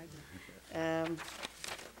did.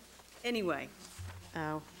 Anyway,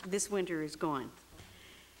 this winter is gone.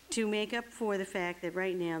 To make up for the fact that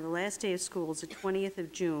right now, the last day of school is the 20th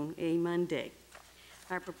of June, a Monday,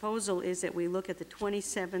 our proposal is that we look at the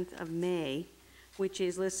 27th of May, which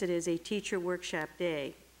is listed as a teacher workshop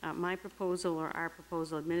day. My proposal, or our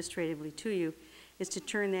proposal administratively to you, is to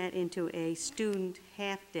turn that into a student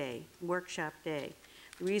half-day, workshop day.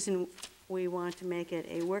 The reason we want to make it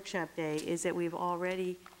a workshop day is that we've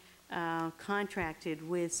already contracted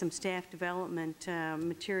with some staff development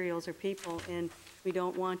materials or people, and we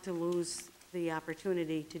don't want to lose the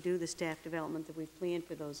opportunity to do the staff development that we've planned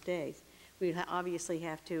for those days. We obviously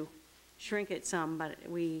have to shrink it some, but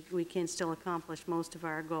we can still accomplish most of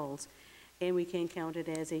our goals. And we can count it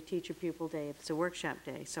as a teacher-pupil day if it's a workshop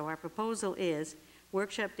day. So our proposal is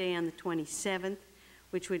workshop day on the 27th,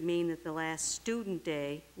 which would mean that the last student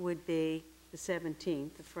day would be the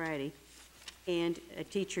 17th, the Friday, and a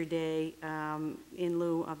teacher day in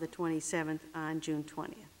lieu of the 27th on June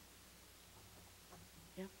 20th.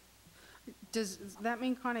 Yeah. Does that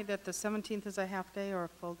mean, Connie, that the 17th is a half-day or a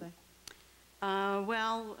full day?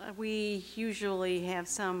 Well, we usually have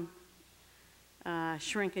some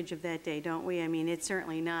shrinkage of that day, don't we? I mean, it's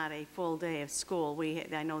certainly not a full day of school.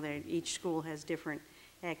 I know that each school has different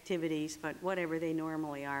activities, but whatever they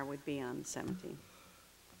normally are would be on the 17th.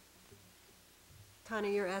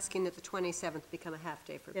 Connie, you're asking that the 27th become a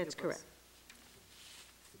half-day for pupils? That's correct.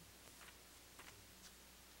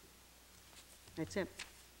 That's it.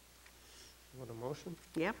 Want a motion?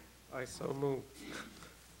 Yep. I so move.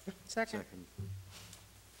 Second.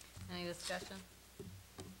 Any discussion?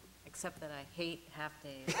 Except that I hate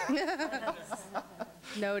half-days.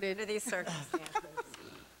 Noted. Under these circumstances.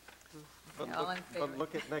 But All look, in favor? but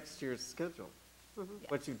look at next year's schedule,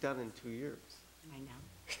 what you've done in 2 years. I know.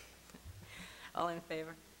 All in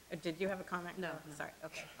favor? Did you have a comment? No. Sorry,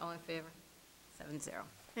 okay. All in favor? 7-0.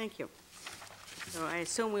 Thank you. So I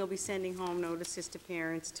assume we'll be sending home notices to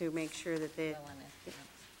parents to make sure that they, Well, and if-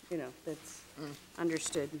 you know, that's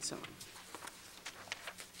understood and so on.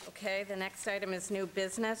 Okay, the next item is new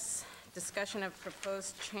business. Discussion of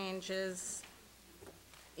proposed changes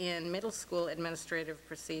in middle school administrative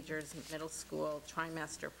procedures, middle school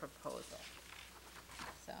trimester proposal.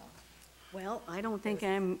 So, Well, I don't think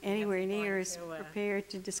I'm anywhere near as to, prepared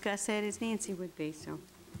to discuss that as Nancy would be, so.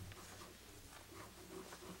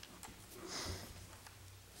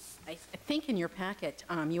 I think in your packet,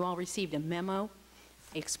 you all received a memo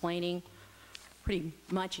explaining pretty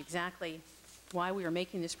much exactly why we are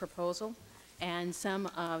making this proposal and some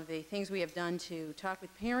of the things we have done to talk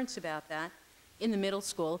with parents about that in the middle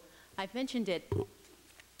school. I've mentioned it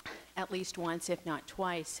at least once, if not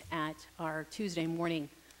twice, at our Tuesday morning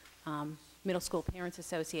Middle School Parents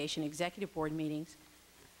Association Executive Board meetings,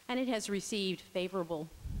 and it has received favorable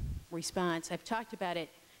response. I've talked about it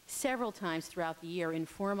several times throughout the year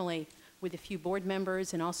informally with a few board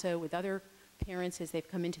members and also with other parents as they've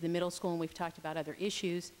come into the middle school, and we've talked about other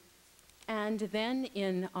issues. And then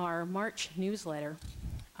in our March newsletter,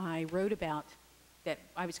 I wrote about that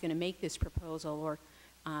I was going to make this proposal or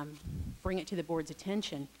bring it to the board's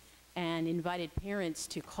attention and invited parents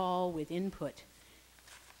to call with input.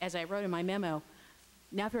 As I wrote in my memo,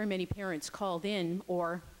 not very many parents called in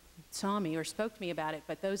or saw me or spoke to me about it,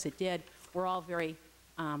 but those that did were all very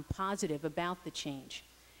positive about the change.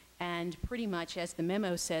 And pretty much, as the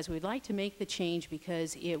memo says, we'd like to make the change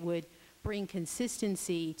because it would bring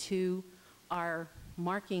consistency to our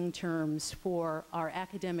marking terms for our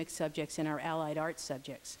academic subjects and our allied arts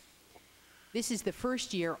subjects. This is the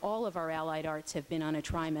first year all of our allied arts have been on a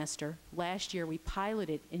trimester. Last year we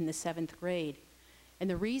piloted in the 7th grade. And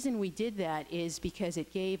the reason we did that is because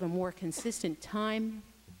it gave a more consistent time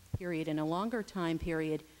period and a longer time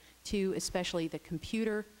period to especially the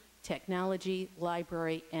computer, technology,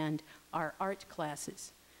 library, and our art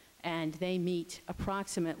classes. And they meet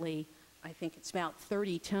approximately, I think it's about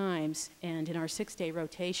 30 times, and in our 6-day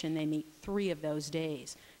rotation, they meet 3 of those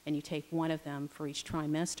days, and you take 1 of them for each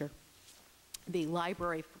trimester. The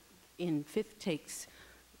library in 5th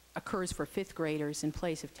occurs for 5th graders in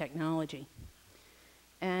place of technology.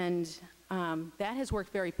 And that has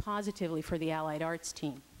worked very positively for the Allied Arts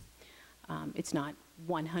team. It's not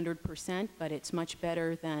 100%, but it's much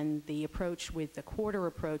better than the approach with the quarter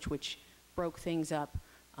approach, which broke things up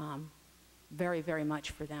very, very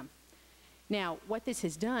much for them. Now, what this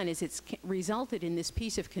has done is it's resulted in this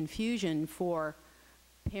piece of confusion for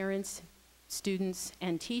parents, students,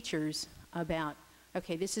 and teachers about,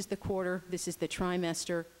 okay, this is the quarter, this is the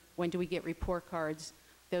trimester, when do we get report cards,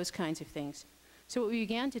 those kinds of things. So what we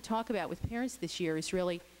began to talk about with parents this year is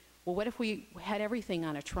really, well, what if we had everything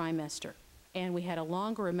on a trimester and we had a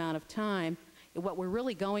longer amount of time? What we're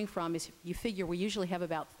really going from is, you figure we usually have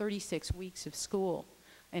about 36 weeks of school.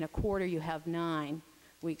 In a quarter, you have 9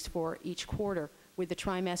 weeks for each quarter. With the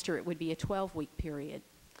trimester, it would be a 12-week period.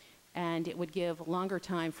 And it would give longer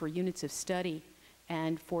time for units of study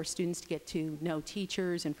and for students to get to know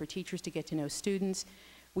teachers and for teachers to get to know students.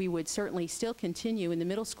 We would certainly still continue in the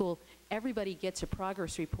middle school. Everybody gets a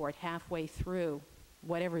progress report halfway through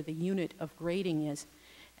whatever the unit of grading is.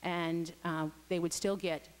 And they would still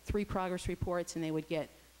get 3 progress reports and they would get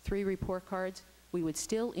 3 report cards. We would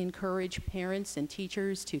still encourage parents and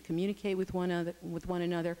teachers to communicate with one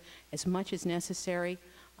another as much as necessary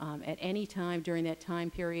at any time during that time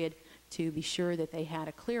period to be sure that they had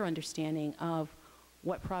a clear understanding of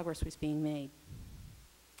what progress was being made.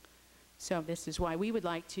 So this is why we would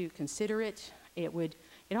like to consider it. It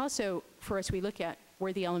also, for us, we look at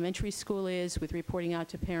where the elementary school is with reporting out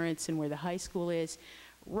to parents and where the high school is.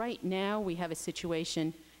 Right now, we have a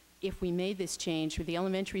situation, if we made this change, where the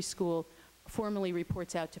elementary school formally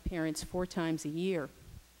reports out to parents 4 times a year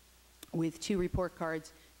with 2 report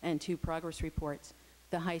cards and 2 progress reports.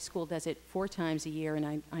 The high school does it 4 times a year,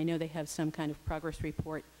 and I know they have some kind of progress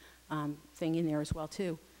report thing in there as well,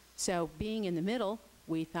 too. So being in the middle,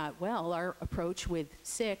 we thought, well, our approach with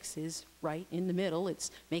 6 is right in the middle.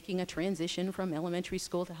 It's making a transition from elementary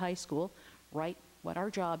school to high school, right what our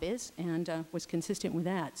job is, and was consistent with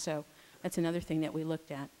that. So that's another thing that we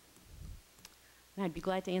looked at. And I'd be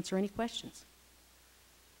glad to answer any questions.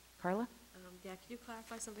 Carla? Yeah, could you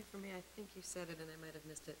clarify something for me? I think you said it and I might have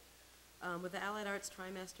missed it. With the Allied Arts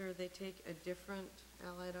trimester, they take a different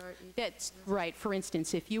Allied Art each That's semester? right. For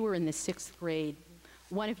instance, if you were in the 6th grade,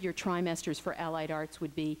 one of your trimesters for Allied Arts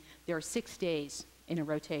would be, there are 6 days in a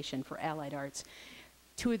rotation for Allied Arts.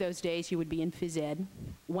 2 of those days you would be in phys ed.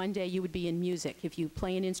 1 day you would be in music. If you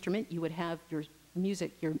play an instrument, you would have your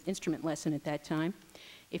instrument lesson at that time.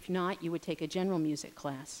 If not, you would take a general music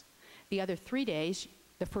class. The other 3 days,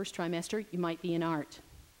 the first trimester, you might be in art.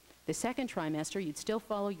 The second trimester, you'd still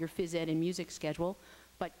follow your phys ed and music schedule,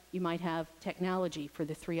 but you might have technology for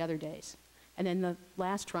the 3 other days. And then the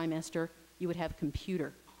last trimester, you would have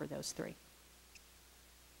computer for those 3.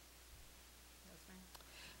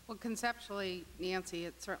 Well, conceptually, Nancy,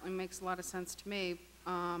 it certainly makes a lot of sense to me.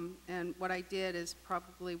 And what I did is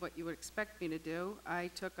probably what you would expect me to do. I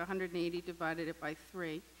took 180, divided it by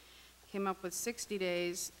 3, came up with 60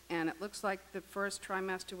 days, and it looks like the first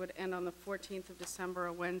trimester would end on the 14th of December,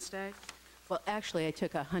 a Wednesday. Well, actually, I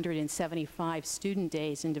took 175 student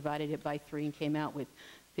days and divided it by 3 and came out with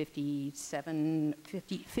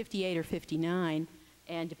 58 or 59.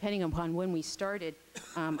 And depending upon when we started,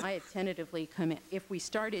 I had tentatively come in. If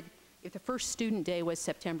the first student day was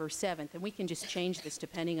September 7th, and we can just change this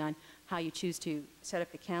depending on how you choose to set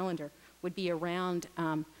up the calendar, would be around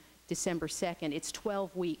December 2nd. It's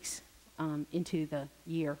 12 weeks into the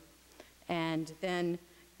year. And then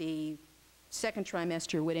the second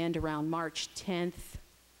trimester would end around March 10th,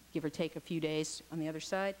 give or take a few days on the other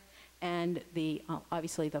side. And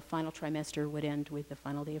obviously the final trimester would end with the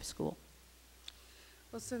final day of school.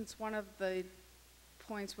 Well, since one of the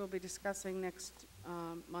points we'll be discussing next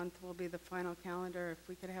month will be the final calendar, if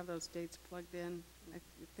we could have those dates plugged in, I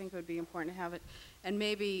think it would be important to have it. And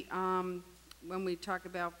maybe when we talk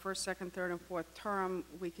about first, second, third, and fourth term,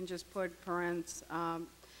 we can just put parents,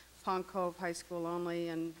 Pond Cove High School only,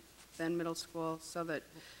 and then middle school, so that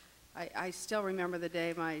I still remember the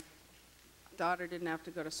day my daughter didn't have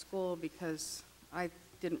to go to school because I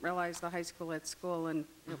didn't realize the high school had school, and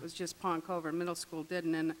it was just Pond Cove, and middle school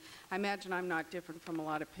didn't. And I imagine I'm not different from a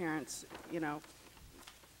lot of parents. You know,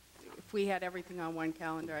 if we had everything on one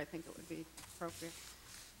calendar, I think it would be appropriate.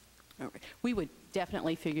 Okay. We would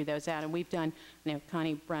definitely figure those out, and we've done,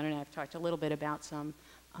 Connie Brown and I have talked a little bit about some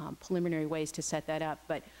preliminary ways to set that up.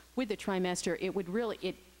 But with the trimester,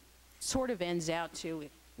 it sort of ends out to,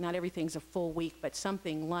 not everything's a full week, but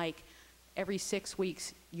something like every 6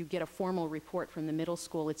 weeks you get a formal report from the middle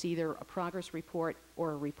school. It's either a progress report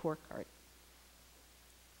or a report card.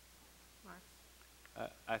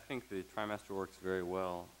 Mark? I think the trimester works very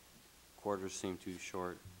well. Quarters seem too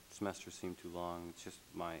short, semesters seem too long. It's just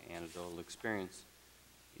my anecdotal experience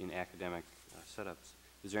in academic setups.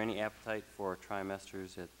 Is there any appetite for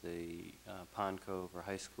trimesters at the Pond Cove or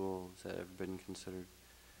high school? Has that ever been considered?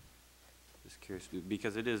 Just curious,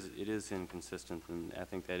 because it is inconsistent, and I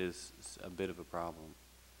think that is a bit of a problem.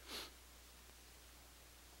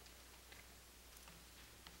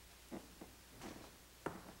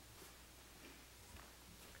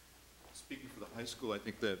 Speaking for the high school, I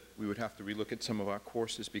think that we would have to relook at some of our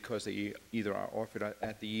courses because they either are offered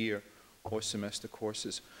at the year or semester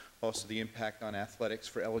courses. Also, the impact on athletics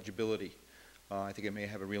for eligibility. I think it may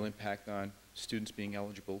have a real impact on students being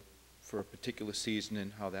eligible for a particular season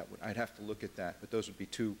and how that would, I'd have to look at that, but those would be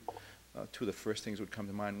two of the first things that would come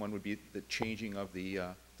to mind. One would be the changing of the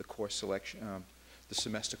course selection, the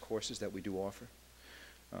semester courses that we do offer,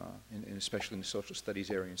 and especially in the social studies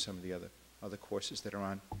area and some of the other courses that are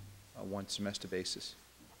on a one semester basis.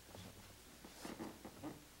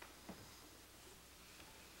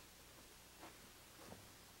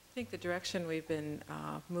 I think the direction we've been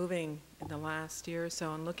moving in the last year or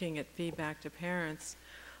so and looking at feedback to parents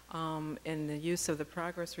and the use of the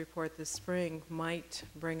progress report this spring might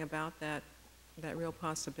bring about that real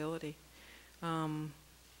possibility.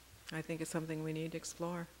 I think it's something we need to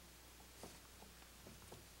explore.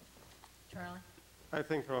 Charlie? I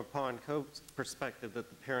think from a Pond Cove perspective that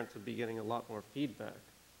the parents would be getting a lot more feedback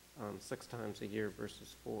 6 times a year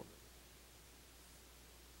versus 4.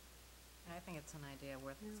 I think it's an idea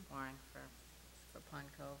worth exploring for Pond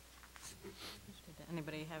Cove. Did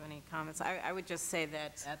anybody have any comments? I would just say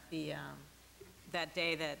that at the, that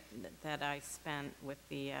day that I spent with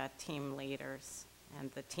the team leaders and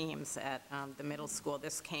the teams at the middle school,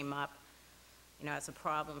 this came up, you know, as a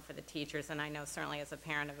problem for the teachers, and I know certainly as a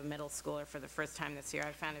parent of a middle schooler for the first time this year,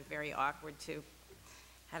 I found it very awkward to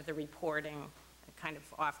have the reporting kind of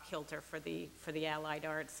off kilter for the allied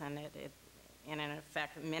arts, and it in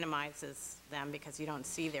effect minimizes them because you don't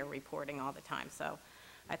see their reporting all the time. So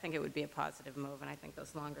I think it would be a positive move, and I think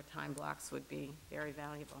those longer time blocks would be very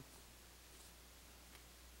valuable.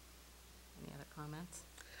 Any other comments?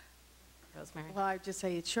 Rosemary? Well, I'd just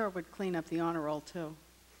say it sure would clean up the honor roll, too,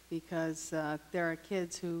 because there are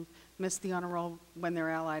kids who miss the honor roll when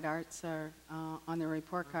their allied arts are on their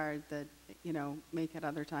report card that, you know, make it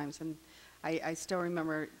other times. And I still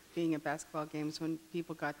remember being at basketball games when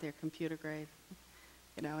people got their computer grade,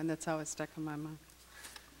 you know, and that's always stuck in my mind.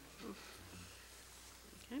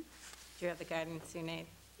 Okay. Do you have the guidance you need?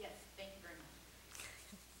 Yes, thank you very much.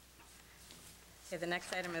 Okay, the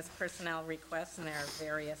next item is personnel requests, and there are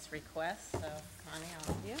various requests. So, Connie,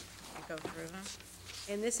 I'll go through them.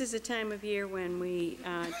 And this is a time of year when we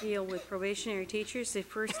deal with probationary teachers. The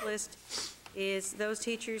first list is those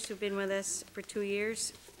teachers who've been with us for 2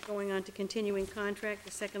 years, going on to continuing contract.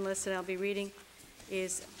 The second list that I'll be reading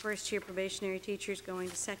is first-year probationary teachers going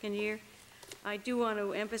to second year. I do want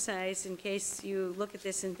to emphasize, in case you look at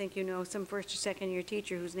this and think you know some first or second-year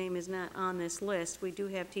teacher whose name is not on this list, we do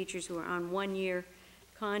have teachers who are on one-year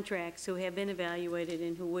contracts who have been evaluated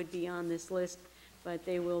and who would be on this list, but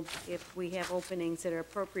they will, if we have openings that are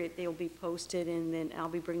appropriate, they'll be posted, and then I'll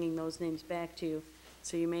be bringing those names back to you.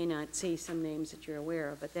 So you may not see some names that you're aware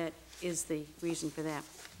of, but that is the reason for that.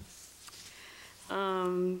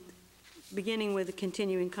 Beginning with the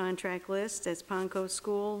continuing contract list, that's Pond Cove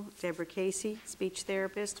School, Deborah Casey, speech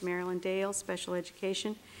therapist, Marilyn Dale, special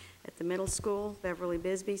education. At the middle school, Beverly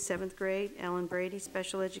Bisbee, 7th grade, Ellen Brady,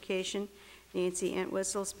 special education, Nancy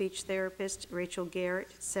Entwistle, speech therapist, Rachel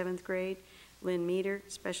Garrett, 7th grade, Lynn Meter,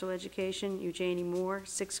 special education, Eugenie Moore,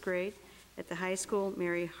 6th grade. At the high school,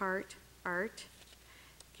 Mary Hart, art,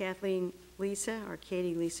 Kathleen Lisa, or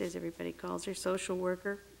Katie Lisa as everybody calls her, social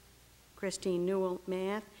worker, Christine Newell,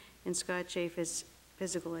 math, and Scott Chaffetz,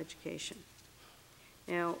 physical education.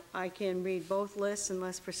 Now, I can read both lists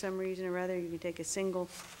unless for some reason or other you can take a single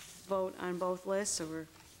vote on both lists, or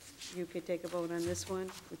you could take a vote on this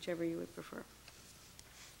one, whichever you would prefer.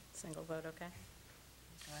 Single vote, okay?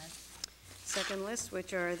 Go ahead. Second list,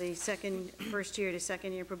 which are the first year to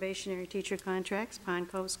second year probationary teacher contracts, Pond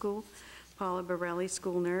Cove School, Paula Borelli,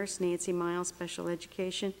 school nurse, Nancy Miles, special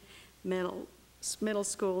education, middle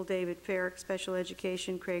school, David Farrick, special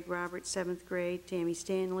education, Craig Roberts, 7th grade, Tammy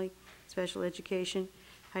Stanley, special education,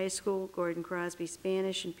 high school, Gordon Crosby,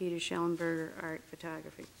 Spanish, and Peter Schellenberger, art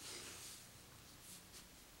photography.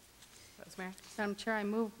 Rosemary? Madam Chair, I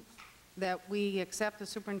move that we accept the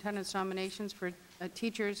superintendent's nominations for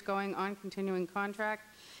teachers going on continuing contract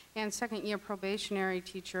and second-year probationary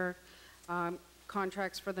teacher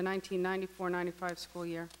contracts for the 1994-95 school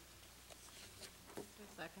year.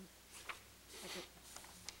 Second.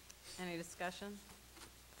 Any discussion?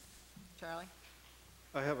 Charlie?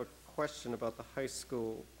 I have a question about the high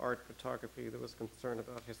school art photography. There was concern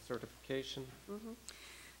about his certification.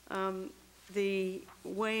 The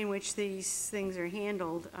way in which these things are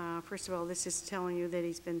handled, first of all, this is telling you that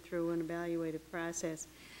he's been through an evaluative process.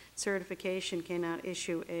 Certification cannot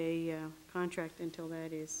issue a contract until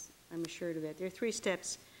that is, I'm assured of that. There are 3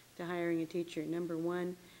 steps to hiring a teacher. Number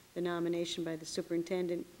 1, the nomination by the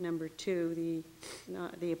superintendent. Number 2,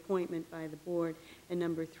 the appointment by the board. And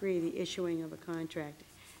number 3, the issuing of a contract.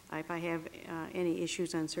 If I have any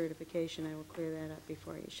issues on certification, I will clear that up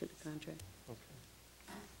before I issue the contract. Okay.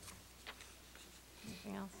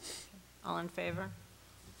 Anything else? All in favor?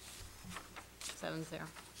 7-0.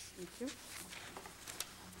 Thank you.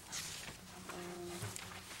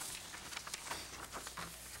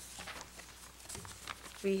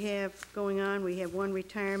 We have going on, we have 1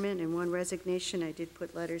 retirement and 1 resignation. I did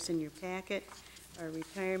put letters in your packet. Our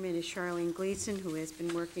retirement is Charlene Gleason, who has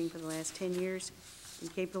been working for the last 10 years in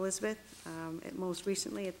Cape Elizabeth, most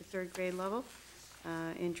recently at the 3rd grade level,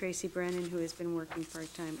 and Tracy Brennan, who has been working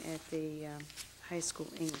part-time at the high school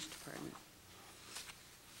English department.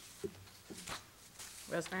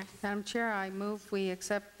 Rosemary? Madam Chair, I move we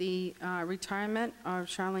accept the retirement of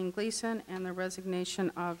Charlene Gleason and the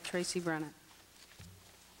resignation of Tracy Brennan.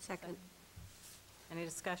 Second. Any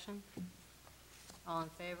discussion? All in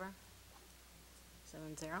favor?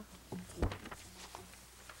 7-0.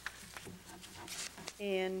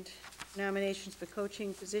 And nominations for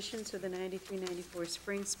coaching positions for the 93-94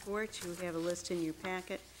 spring sports. You have a list in your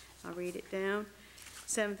packet. I'll read it down.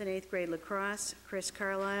 7th and 8th grade lacrosse, Chris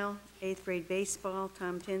Carlisle. 8th grade baseball,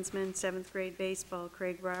 Tom Tinsman. 7th grade baseball,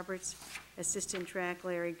 Craig Roberts. Assistant track,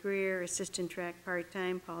 Larry Greer. Assistant track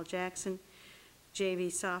part-time, Paul Jackson. JV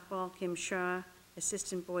softball, Kim Shaw.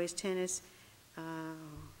 Assistant boys tennis,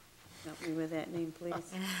 help me with that name,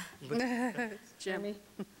 please. Jimmy?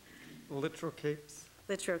 Literal capes.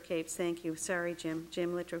 Littrow Capes, thank you. Sorry, Jim.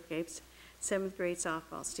 Jim Littrow Capes. 7th grade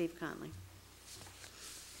softball, Steve Conley.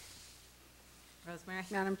 Rosemary?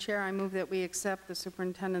 Madam Chair, I move that we accept the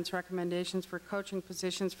superintendent's recommendations for coaching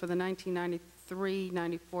positions for the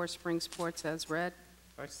 1993-94 spring sports as read.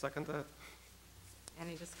 I second that.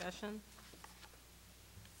 Any discussion?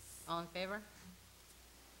 All in favor?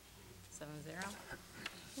 7-0.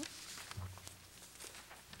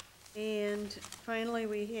 And finally,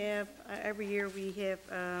 we have, every year we have,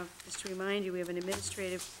 just to remind you, we have an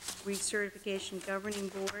administrative recertification governing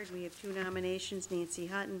board. We have 2 nominations, Nancy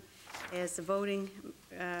Hutton as the voting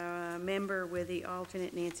member with the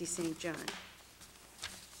alternate Nancy St. John.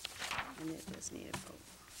 And it does need a vote.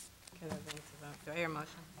 Okay, that brings the vote. Do I hear a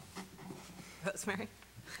motion? Rosemary?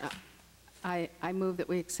 I move that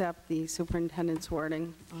we accept the superintendent's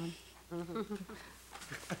wording.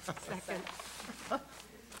 Second.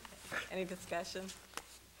 Any discussion?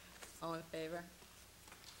 All in favor?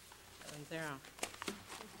 7-0.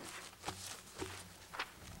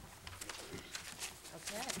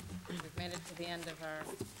 Okay, we've made it to the end of our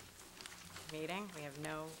meeting. We have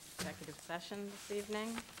no executive session this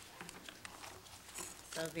evening.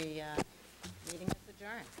 So the meeting is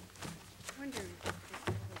adjourned. I wonder